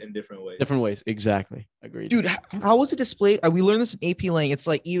about it in different ways. Exactly. Agreed. Dude, how was it displayed? We learned this in AP Lang. It's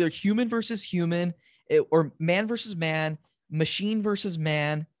like either human versus human, or man versus man, machine versus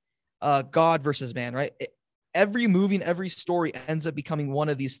man, God versus man, right? Every movie and every story ends up becoming one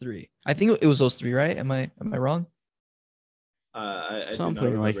of these three. I think it was those three, right? Am I wrong? I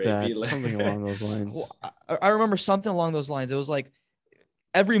something like that. Something along those lines. Well, I remember something along those lines. It was like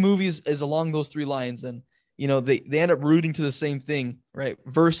every movie is along those three lines, and they end up rooting to the same thing, right?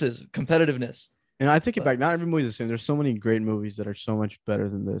 Versus competitiveness. And I think back, not every movie is the same. There's so many great movies that are so much better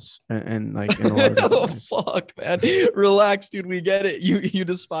than this, and like in a lot of oh, fuck, man, relax, dude. We get it. You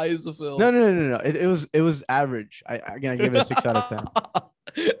despise the film. No. It was average. I give it a 6 out of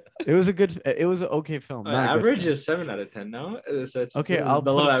 10. It was an okay film. Not a good Average film. is 7 out of 10. No, so Okay, this is I'll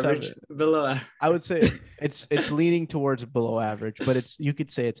below put it average. 7. Below average. I would say it's leaning towards below average, but you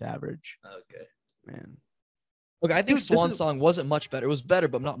could say it's average, Okay. man. Okay, I think Dude, Swan Song wasn't much better. It was better,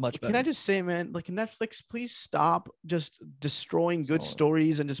 but not much better. Can I just say, man, like Netflix, please stop just destroying good So-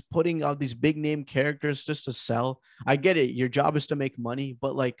 stories and just putting out these big name characters just to sell. I get it. Your job is to make money,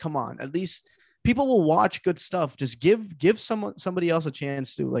 but like, come on, at least people will watch good stuff. Just give somebody else a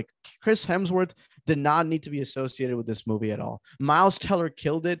chance to. Like Chris Hemsworth did not need to be associated with this movie at all. Miles Teller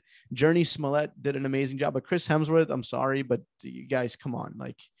killed it. Journey Smollett did an amazing job, but Chris Hemsworth, I'm sorry, but you guys, come on,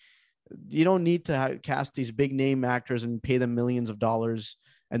 like. You don't need to cast these big name actors and pay them millions of dollars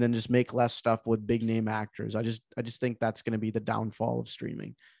and then just make less stuff with big name actors. I just think that's going to be the downfall of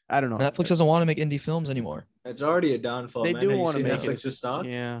streaming. I don't know. Netflix doesn't want to make indie films anymore. It's already a downfall. They man. do Have you want to seen make Netflix's it. stock.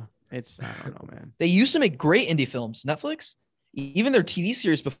 Yeah, it's I don't know, man. They used to make great indie films. Netflix, even their TV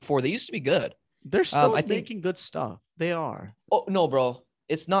series before, they used to be good. They're still I think- making good stuff. They are. Oh no, bro,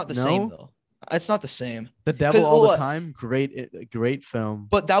 it's not the same though. It's not the same. The Devil 'Cause, All the look- Time. Great film.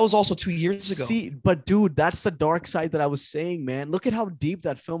 But that was also 2 years ago. See, but dude, that's the dark side that I was saying, man. Look at how deep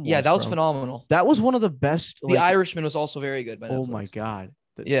that film was. Yeah, that was bro. phenomenal. That was one of the best. The Irishman was also very good. By Oh Netflix. my god.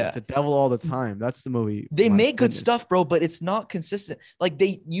 Yeah. The Devil All the Time. That's the movie. They My make good goodness. stuff, bro, but it's not consistent. Like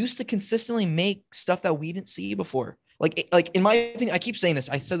they used to consistently make stuff that we didn't see before. Like in my opinion, I keep saying this.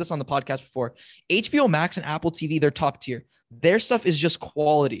 I said this on the podcast before. HBO Max and Apple TV, they're top tier. Their stuff is just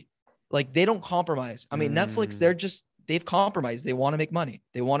quality. Like they don't compromise. I mean, Netflix, they've compromised. They want to make money.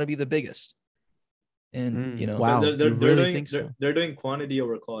 They want to be the biggest. And you know, wow. They're You really doing think so? they're doing quantity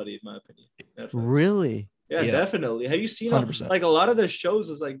over quality, in my opinion. Netflix. Really? Yeah, Yeah. definitely. Have you seen how, 100%. like a lot of the shows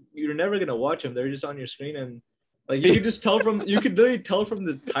is like you're never gonna watch them. They're just on your screen, and like you could just tell from you could literally tell from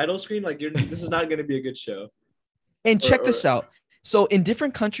the title screen like this is not gonna be a good show. And check this out. So in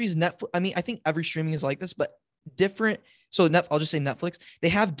different countries, Netflix, I mean, I think every streaming is like this, but different. So I'll just say Netflix, they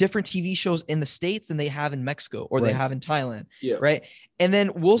have different TV shows in the States than they have in Mexico or they Right. have in Thailand. Yeah. Right. And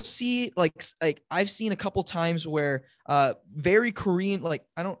then we'll see like I've seen a couple times where very Korean, like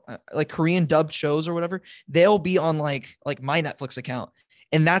I don't like Korean dubbed shows or whatever, they'll be on like my Netflix account.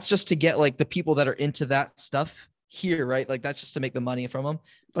 And that's just to get like the people that are into that stuff here, right? Like that's just to make the money from them.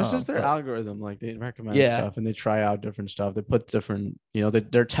 That's just their but- algorithm. Like they recommend Yeah. stuff and they try out different stuff. They put different,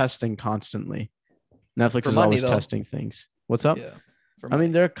 they're testing constantly. Netflix For is money, always though. testing things. What's up? Yeah. I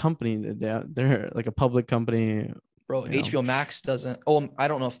mean, they're a company. They're like a public company. bro, you know. HBO Max doesn't. Oh, I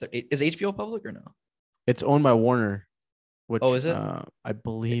don't know if is HBO public or no? It's owned by Warner. Which, Oh, is it? I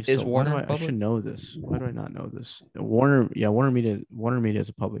believe Is so. Warner I public? should know this. Why do I not know this? Warner Media is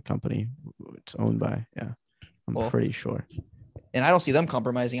a public company. It's owned by, I'm Well, pretty sure. And I don't see them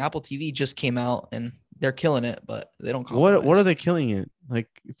compromising. Apple TV just came out and they're killing it, but they don't compromise. What are they killing it? Like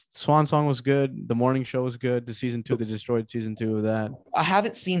Swan Song was good. The morning show was good. The season 2, they destroyed season 2 of that. I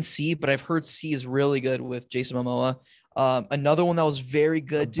haven't seen C, but I've heard C is really good with Jason Momoa. Another one that was very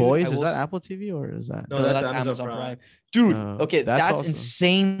good, dude. Boys, I is will that Apple TV or is that? No, No, that's that's Amazon Amazon Prime. Prime. Dude, That's okay, that's awesome.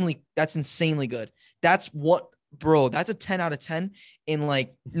 insanely good. That's what, bro, that's a 10 out of 10 in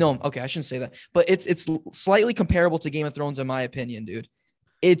like, no, okay, I shouldn't say that, but it's slightly comparable to Game of Thrones in my opinion, dude.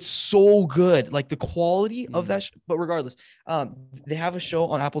 It's so good. Like the quality of that, but regardless, they have a show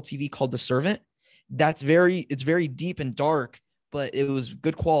on Apple TV called The Servant. It's very deep and dark, but it was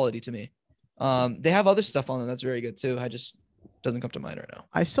good quality to me. They have other stuff on them that's very good too. I just doesn't come to mind right now.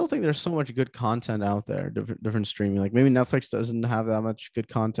 I still think there's so much good content out there, different streaming. Like maybe Netflix doesn't have that much good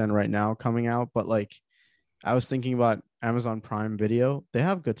content right now coming out, but like I was thinking about Amazon Prime Video. They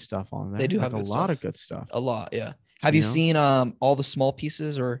have good stuff on there. They do like have a good lot stuff. of good stuff. A lot, yeah. Have you know? seen all the small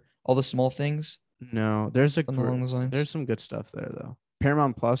pieces or all the small things? No, there's Something along those lines. there's some good stuff there though.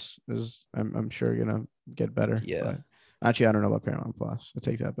 Paramount Plus is I'm sure gonna get better. Yeah. but actually, I don't know about Paramount Plus. I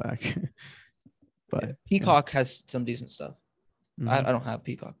take that back. But Yeah. Peacock has some decent stuff. mhm. I don't have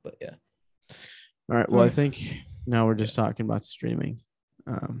Peacock, but yeah. All right. Well, I Alright. think now we're just talking about streaming.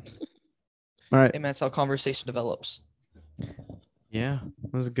 All right. Hey man, that's how conversation develops. Yeah,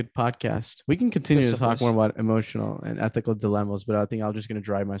 it was a good podcast. We can continue Yes, to of talk course. more about emotional and ethical dilemmas, but I think I'm just gonna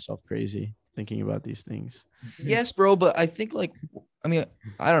drive myself crazy thinking about these things. Yes, bro, but I think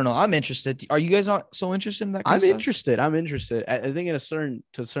I don't know. I'm interested. Are you guys not so interested in that kind I'm of stuff? interested. I'm interested. I think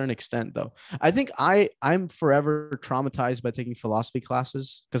to a certain extent, though. I think I'm forever traumatized by taking philosophy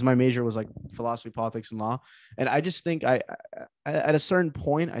classes because my major was like philosophy, politics, and law. And I just think I at a certain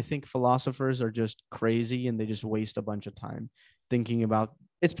point, I think philosophers are just crazy and they just waste a bunch of time thinking about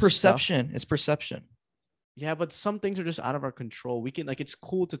It's perception. It's perception. Yeah, but some things are just out of our control. We can like it's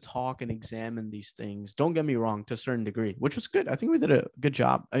cool to talk and examine these things. Don't get me wrong, to a certain degree, which was good. I think we did a good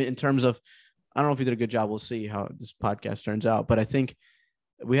job in terms of. I don't know if we did a good job. We'll see how this podcast turns out. But I think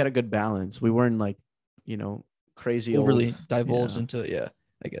we had a good balance. We weren't like, crazy Overly old. divulged Yeah. into it. Yeah,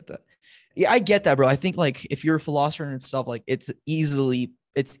 I get that. Yeah, I get that, bro. I think like if you're a philosopher and stuff, like it's easily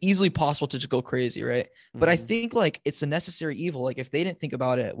possible to just go crazy, right? But I Mhm. think like it's a necessary evil. Like if they didn't think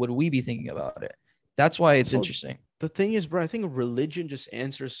about it, would we be thinking about it? That's why it's So interesting. the thing is, bro, I think religion just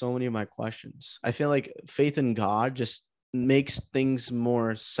answers so many of my questions. I feel like faith in God just makes things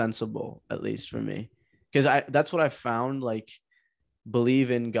more sensible, at least for me. Because that's what I found, like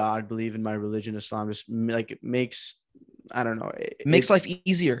believe in God, believe in my religion, Islam, just like it makes, I don't know. It makes life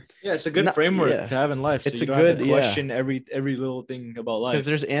easier. Yeah, it's a good framework to have in life. So It's you a don't have good, to question every little thing about life. because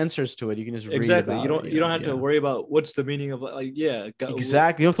there's answers to it. You can just read Exactly. about You don't have to worry about what's the meaning of like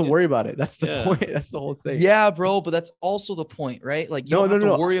Exactly. You don't have to worry about it. That's the Yeah. point. That's the whole thing. Yeah, bro. But that's also the point, right? Like you No, don't have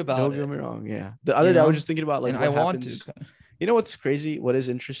no. to worry about Don't it. get me wrong. Yeah. The other day I was just thinking about like and what I want happens. to. You know what's crazy? What is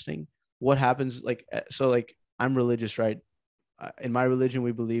interesting? What happens? Like so, like I'm religious, right? In my religion,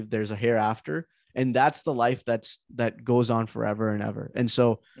 we believe there's a hereafter, and that's the life that goes on forever and ever. And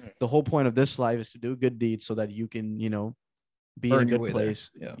so, the whole point of this life is to do good deeds so that you can, be Earn in a your good way place.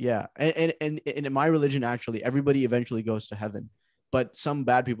 there. Yeah. And in my religion, actually, everybody eventually goes to heaven, but some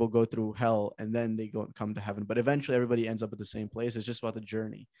bad people go through hell and then they come to heaven. But eventually, everybody ends up at the same place. It's just about the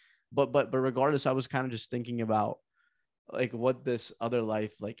journey. But regardless, I was kind of just thinking about like what this other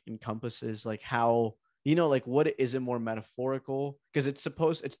life like encompasses, like how like what is it more metaphorical, because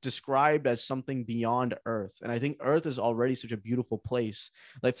it's described as something beyond earth, and I think earth is already such a beautiful place,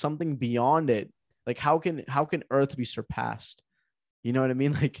 like something beyond it, like how can earth be surpassed, you know what I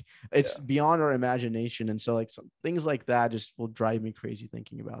mean? Like it's beyond our imagination, and so like some things like that just will drive me crazy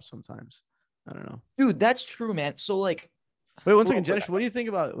thinking about sometimes. I don't know. Dude, that's true, man. So like Wait one second, Jenish, what do you think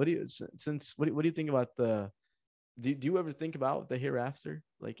about what do you think about the do you ever think about the hereafter,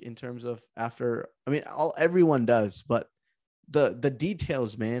 like in terms of after? I mean, everyone does, but the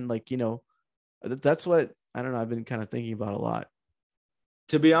details, man, like that's what I don't know. I've been kind of thinking about a lot.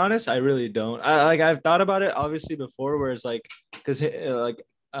 To be honest, I really don't. I've thought about it obviously before, where it's like because like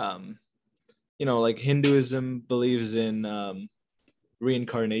Hinduism believes in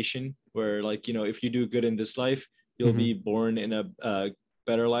reincarnation, where like if you do good in this life, you'll be born in a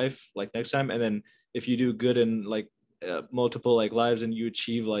better life like next time, and then if you do good in like multiple like lives and you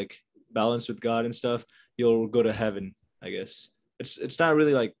achieve like balance with God and stuff, you'll go to heaven. I guess it's not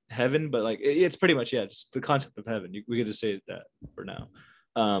really like heaven, but like it's pretty much just the concept of heaven. We could just say that for now.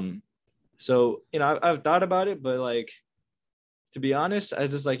 So I've thought about it, but like to be honest, I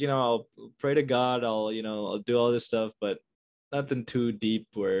just like I'll pray to God, I'll do all this stuff, but nothing too deep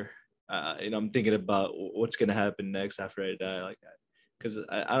where I'm thinking about what's gonna happen next after I die, like that, because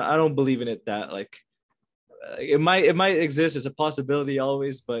I don't believe in it that like it might exist as a possibility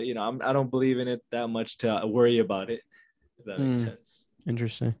always, but I don't believe in it that much to worry about it, if that makes sense.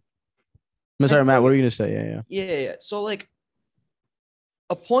 Interesting. Sorry, Matt, what are you gonna say? Yeah. So like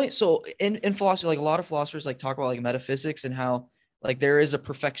a point. So in philosophy, like a lot of philosophers like talk about like metaphysics and how like there is a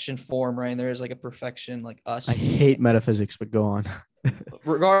perfection form, right? And there is like a perfection like us. I hate metaphysics, but go on.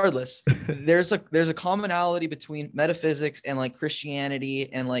 Regardless, there's a commonality between metaphysics and like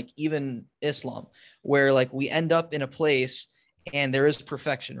Christianity and like even Islam, where like we end up in a place and there is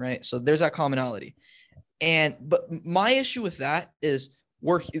perfection, right? So there's that commonality. But my issue with that is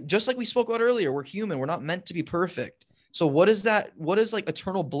we're just like we spoke about earlier, we're human, we're not meant to be perfect. So what does like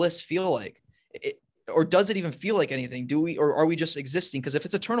eternal bliss feel like? Or does it even feel like anything? Or are we just existing? Because if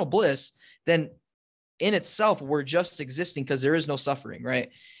it's eternal bliss, then in itself, we're just existing because there is no suffering, right?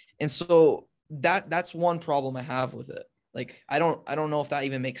 And so that's one problem I have with it. Like, I don't know if that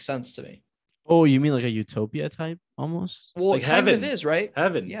even makes sense to me. Oh, you mean like a utopia type almost? Well, like it kind heaven. of is, right?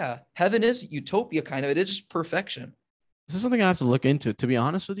 Heaven. Yeah. Heaven is utopia, kind of. It is just perfection. This is something I have to look into. To be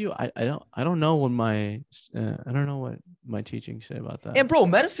honest with you, I don't know what I don't know what my teachings say about that. And bro,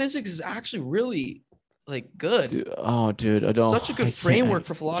 metaphysics is actually really like good. Dude, I don't. Such a good framework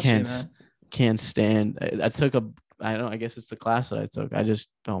for philosophy, man. Can't stand. I took I guess it's the class that I took.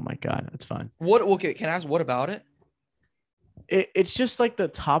 Oh my God, it's fine. What? Okay, can I ask what about it? It's just like the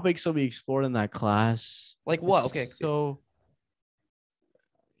topics that we explored in that class. Like what? Okay. So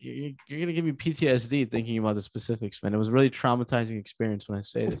you're gonna give me PTSD thinking about the specifics, man. It was a really traumatizing experience when I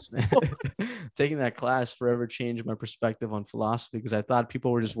say this, man. Taking that class forever changed my perspective on philosophy because I thought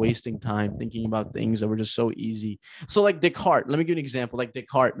people were just wasting time thinking about things that were just so easy. So like Descartes, let me give you an example. Like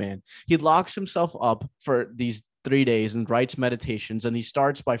Descartes, man, he locks himself up for these 3 days and writes meditations, and he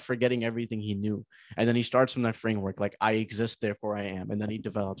starts by forgetting everything he knew, and then he starts from that framework, like I exist, therefore I am, and then he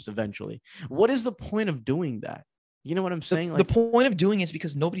develops eventually. What is the point of doing that? You know what I'm saying? The point of doing it is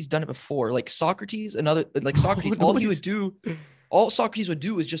because nobody's done it before. Like Socrates, Socrates, all Socrates would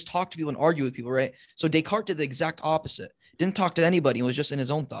do is just talk to people and argue with people, right? So Descartes did the exact opposite. Didn't talk to anybody. He was just in his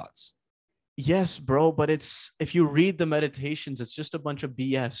own thoughts. Yes, bro, but it's if you read the meditations, it's just a bunch of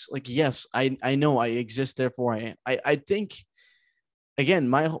BS. Like, yes, I know I exist, therefore I am. I think again,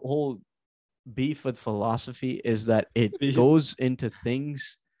 my whole beef with philosophy is that it goes into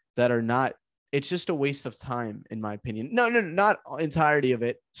things that are not, it's just a waste of time, in my opinion. No, not entirety of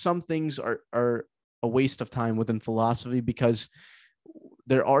it. Some things are a waste of time within philosophy because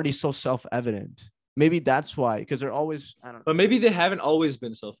they're already so self-evident. Maybe that's why, because they're always, I don't know. But maybe they haven't always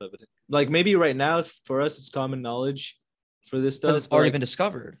been self-evident. Like maybe right now for us, it's common knowledge for this stuff. Because it's already been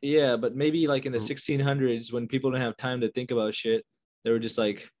discovered. Yeah, but maybe like in the 1600s when people didn't have time to think about shit, they were just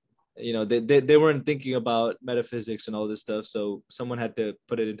like, you know, they weren't thinking about metaphysics and all this stuff. So someone had to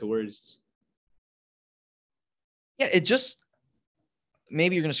put it into words. Yeah, it just,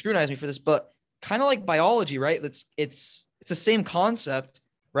 maybe you're going to scrutinize me for this, but kind of like biology, right? It's the same concept,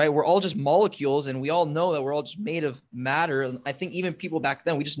 right? We're all just molecules and we all know that we're all just made of matter. And I think even people back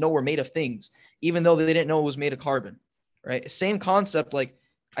then, we just know we're made of things, even though they didn't know it was made of carbon, right? Same concept. Like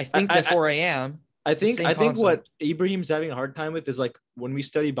I think therefore I am. I think what Ibrahim's having a hard time with is like when we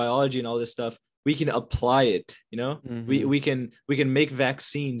study biology and all this stuff, we can apply it, you know. Mm-hmm. we can make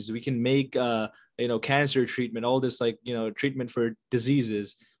vaccines, we can make cancer treatment, all this like treatment for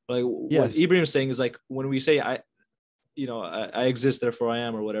diseases. Like what Ibrahim's saying is like when we say I exist therefore I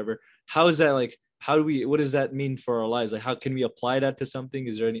am or whatever, how is that like, what does that mean for our lives? Like how can we apply that to something?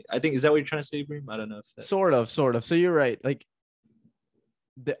 Is that what you're trying to say, Ibrahim? I don't know if that... sort of. So you're right. Like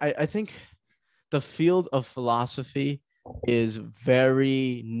I think the field of philosophy is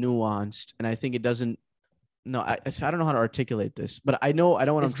very nuanced, and I think it doesn't. No, I don't know how to articulate this, but I know I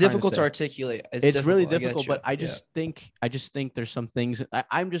don't want. It's difficult to articulate. It's really difficult, but I just think there's some things.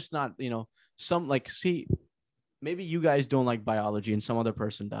 I'm just not, some like see. Maybe you guys don't like biology and some other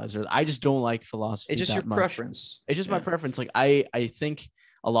person does, or I just don't like philosophy. It's just your preference. It's just my preference. Like I think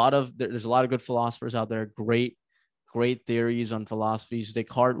there's a lot of good philosophers out there. Great theories on philosophies.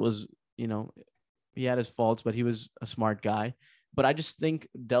 Descartes was, he had his faults, but he was a smart guy. But I just think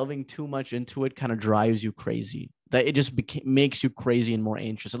delving too much into it kind of drives you crazy. That it just makes you crazy and more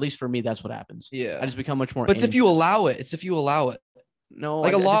anxious. At least for me, that's what happens. Yeah, I just become much more. But it's if you allow it. No,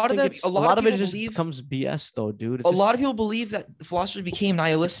 like a lot of it just becomes BS, though, dude. A lot of people believe that philosophers became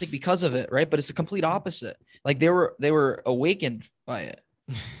nihilistic because of it, right? But it's the complete opposite. Like they were awakened by it.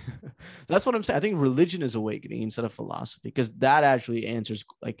 That's what I'm saying. I think religion is awakening instead of philosophy, because that actually answers,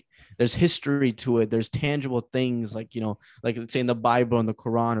 like, there's history to it. There's tangible things, like, like let's say in the Bible and the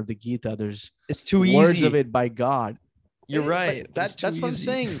Quran or the Gita, it's too words easy of it by God. You're right. That's what I'm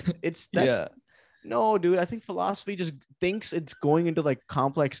saying. No, dude, I think philosophy just thinks it's going into like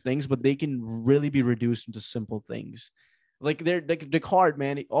complex things, but they can really be reduced into simple things. Like they're like Descartes,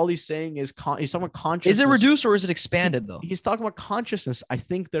 man. All he's saying is he's talking about consciousness. Is it reduced or is it expanded though? He's talking about consciousness. I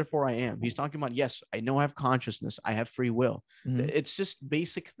think, therefore I am. He's talking about, yes, I know I have consciousness. I have free will. Mm-hmm. It's just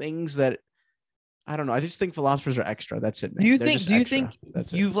basic things that I don't know. I just think philosophers are extra. That's it, man. Do you think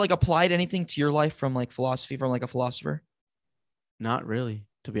you've like applied anything to your life from like philosophy, from like a philosopher? Not really.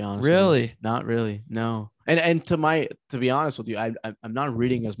 To be honest, really, not really. No, and to be honest with you, I'm not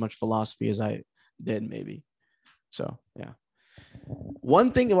reading as much philosophy as I did maybe. So yeah,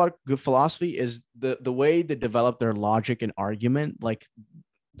 one thing about good philosophy is the way they develop their logic and argument, like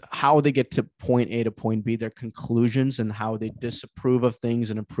how they get to point A to point B, their conclusions, and how they disapprove of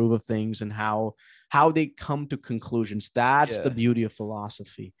things and approve of things, and how they come to conclusions. That's the beauty of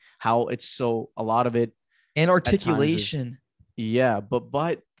philosophy. How it's so a lot of it and articulation.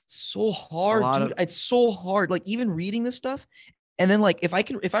 But so hard, dude. It's so hard. Like even reading this stuff, and then like if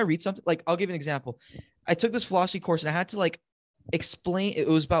I read something, like I'll give you an example. I took this philosophy course and I had to like explain. It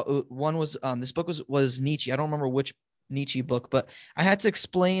was about one was this book was Nietzsche. I don't remember which Nietzsche book, but I had to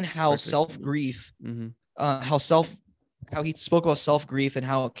explain how self-grief, how he spoke about self-grief and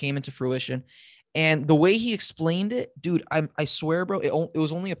how it came into fruition. And the way he explained it, dude, I swear, bro, it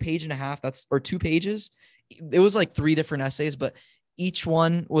was only a page and a half. Or 2 pages. It was like 3 different essays, but each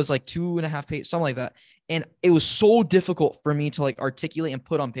one was like 2.5 pages, something like that. And it was so difficult for me to like articulate and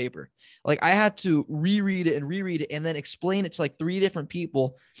put on paper. Like I had to reread it and then explain it to like 3 different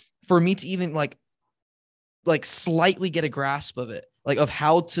people for me to even like slightly get a grasp of it, like of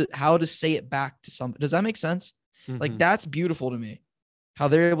how to say it back to somebody. Does that make sense? Like that's beautiful to me, how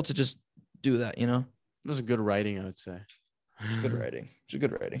they're able to just do that, you know? It was a good writing, I would say. Good writing. It's a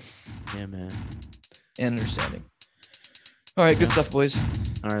good writing. Yeah, man. And understanding. All right, good stuff, boys.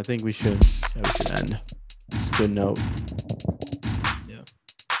 All right, I think we should end. It's a good note. Yeah.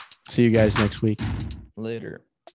 See you guys next week. Later.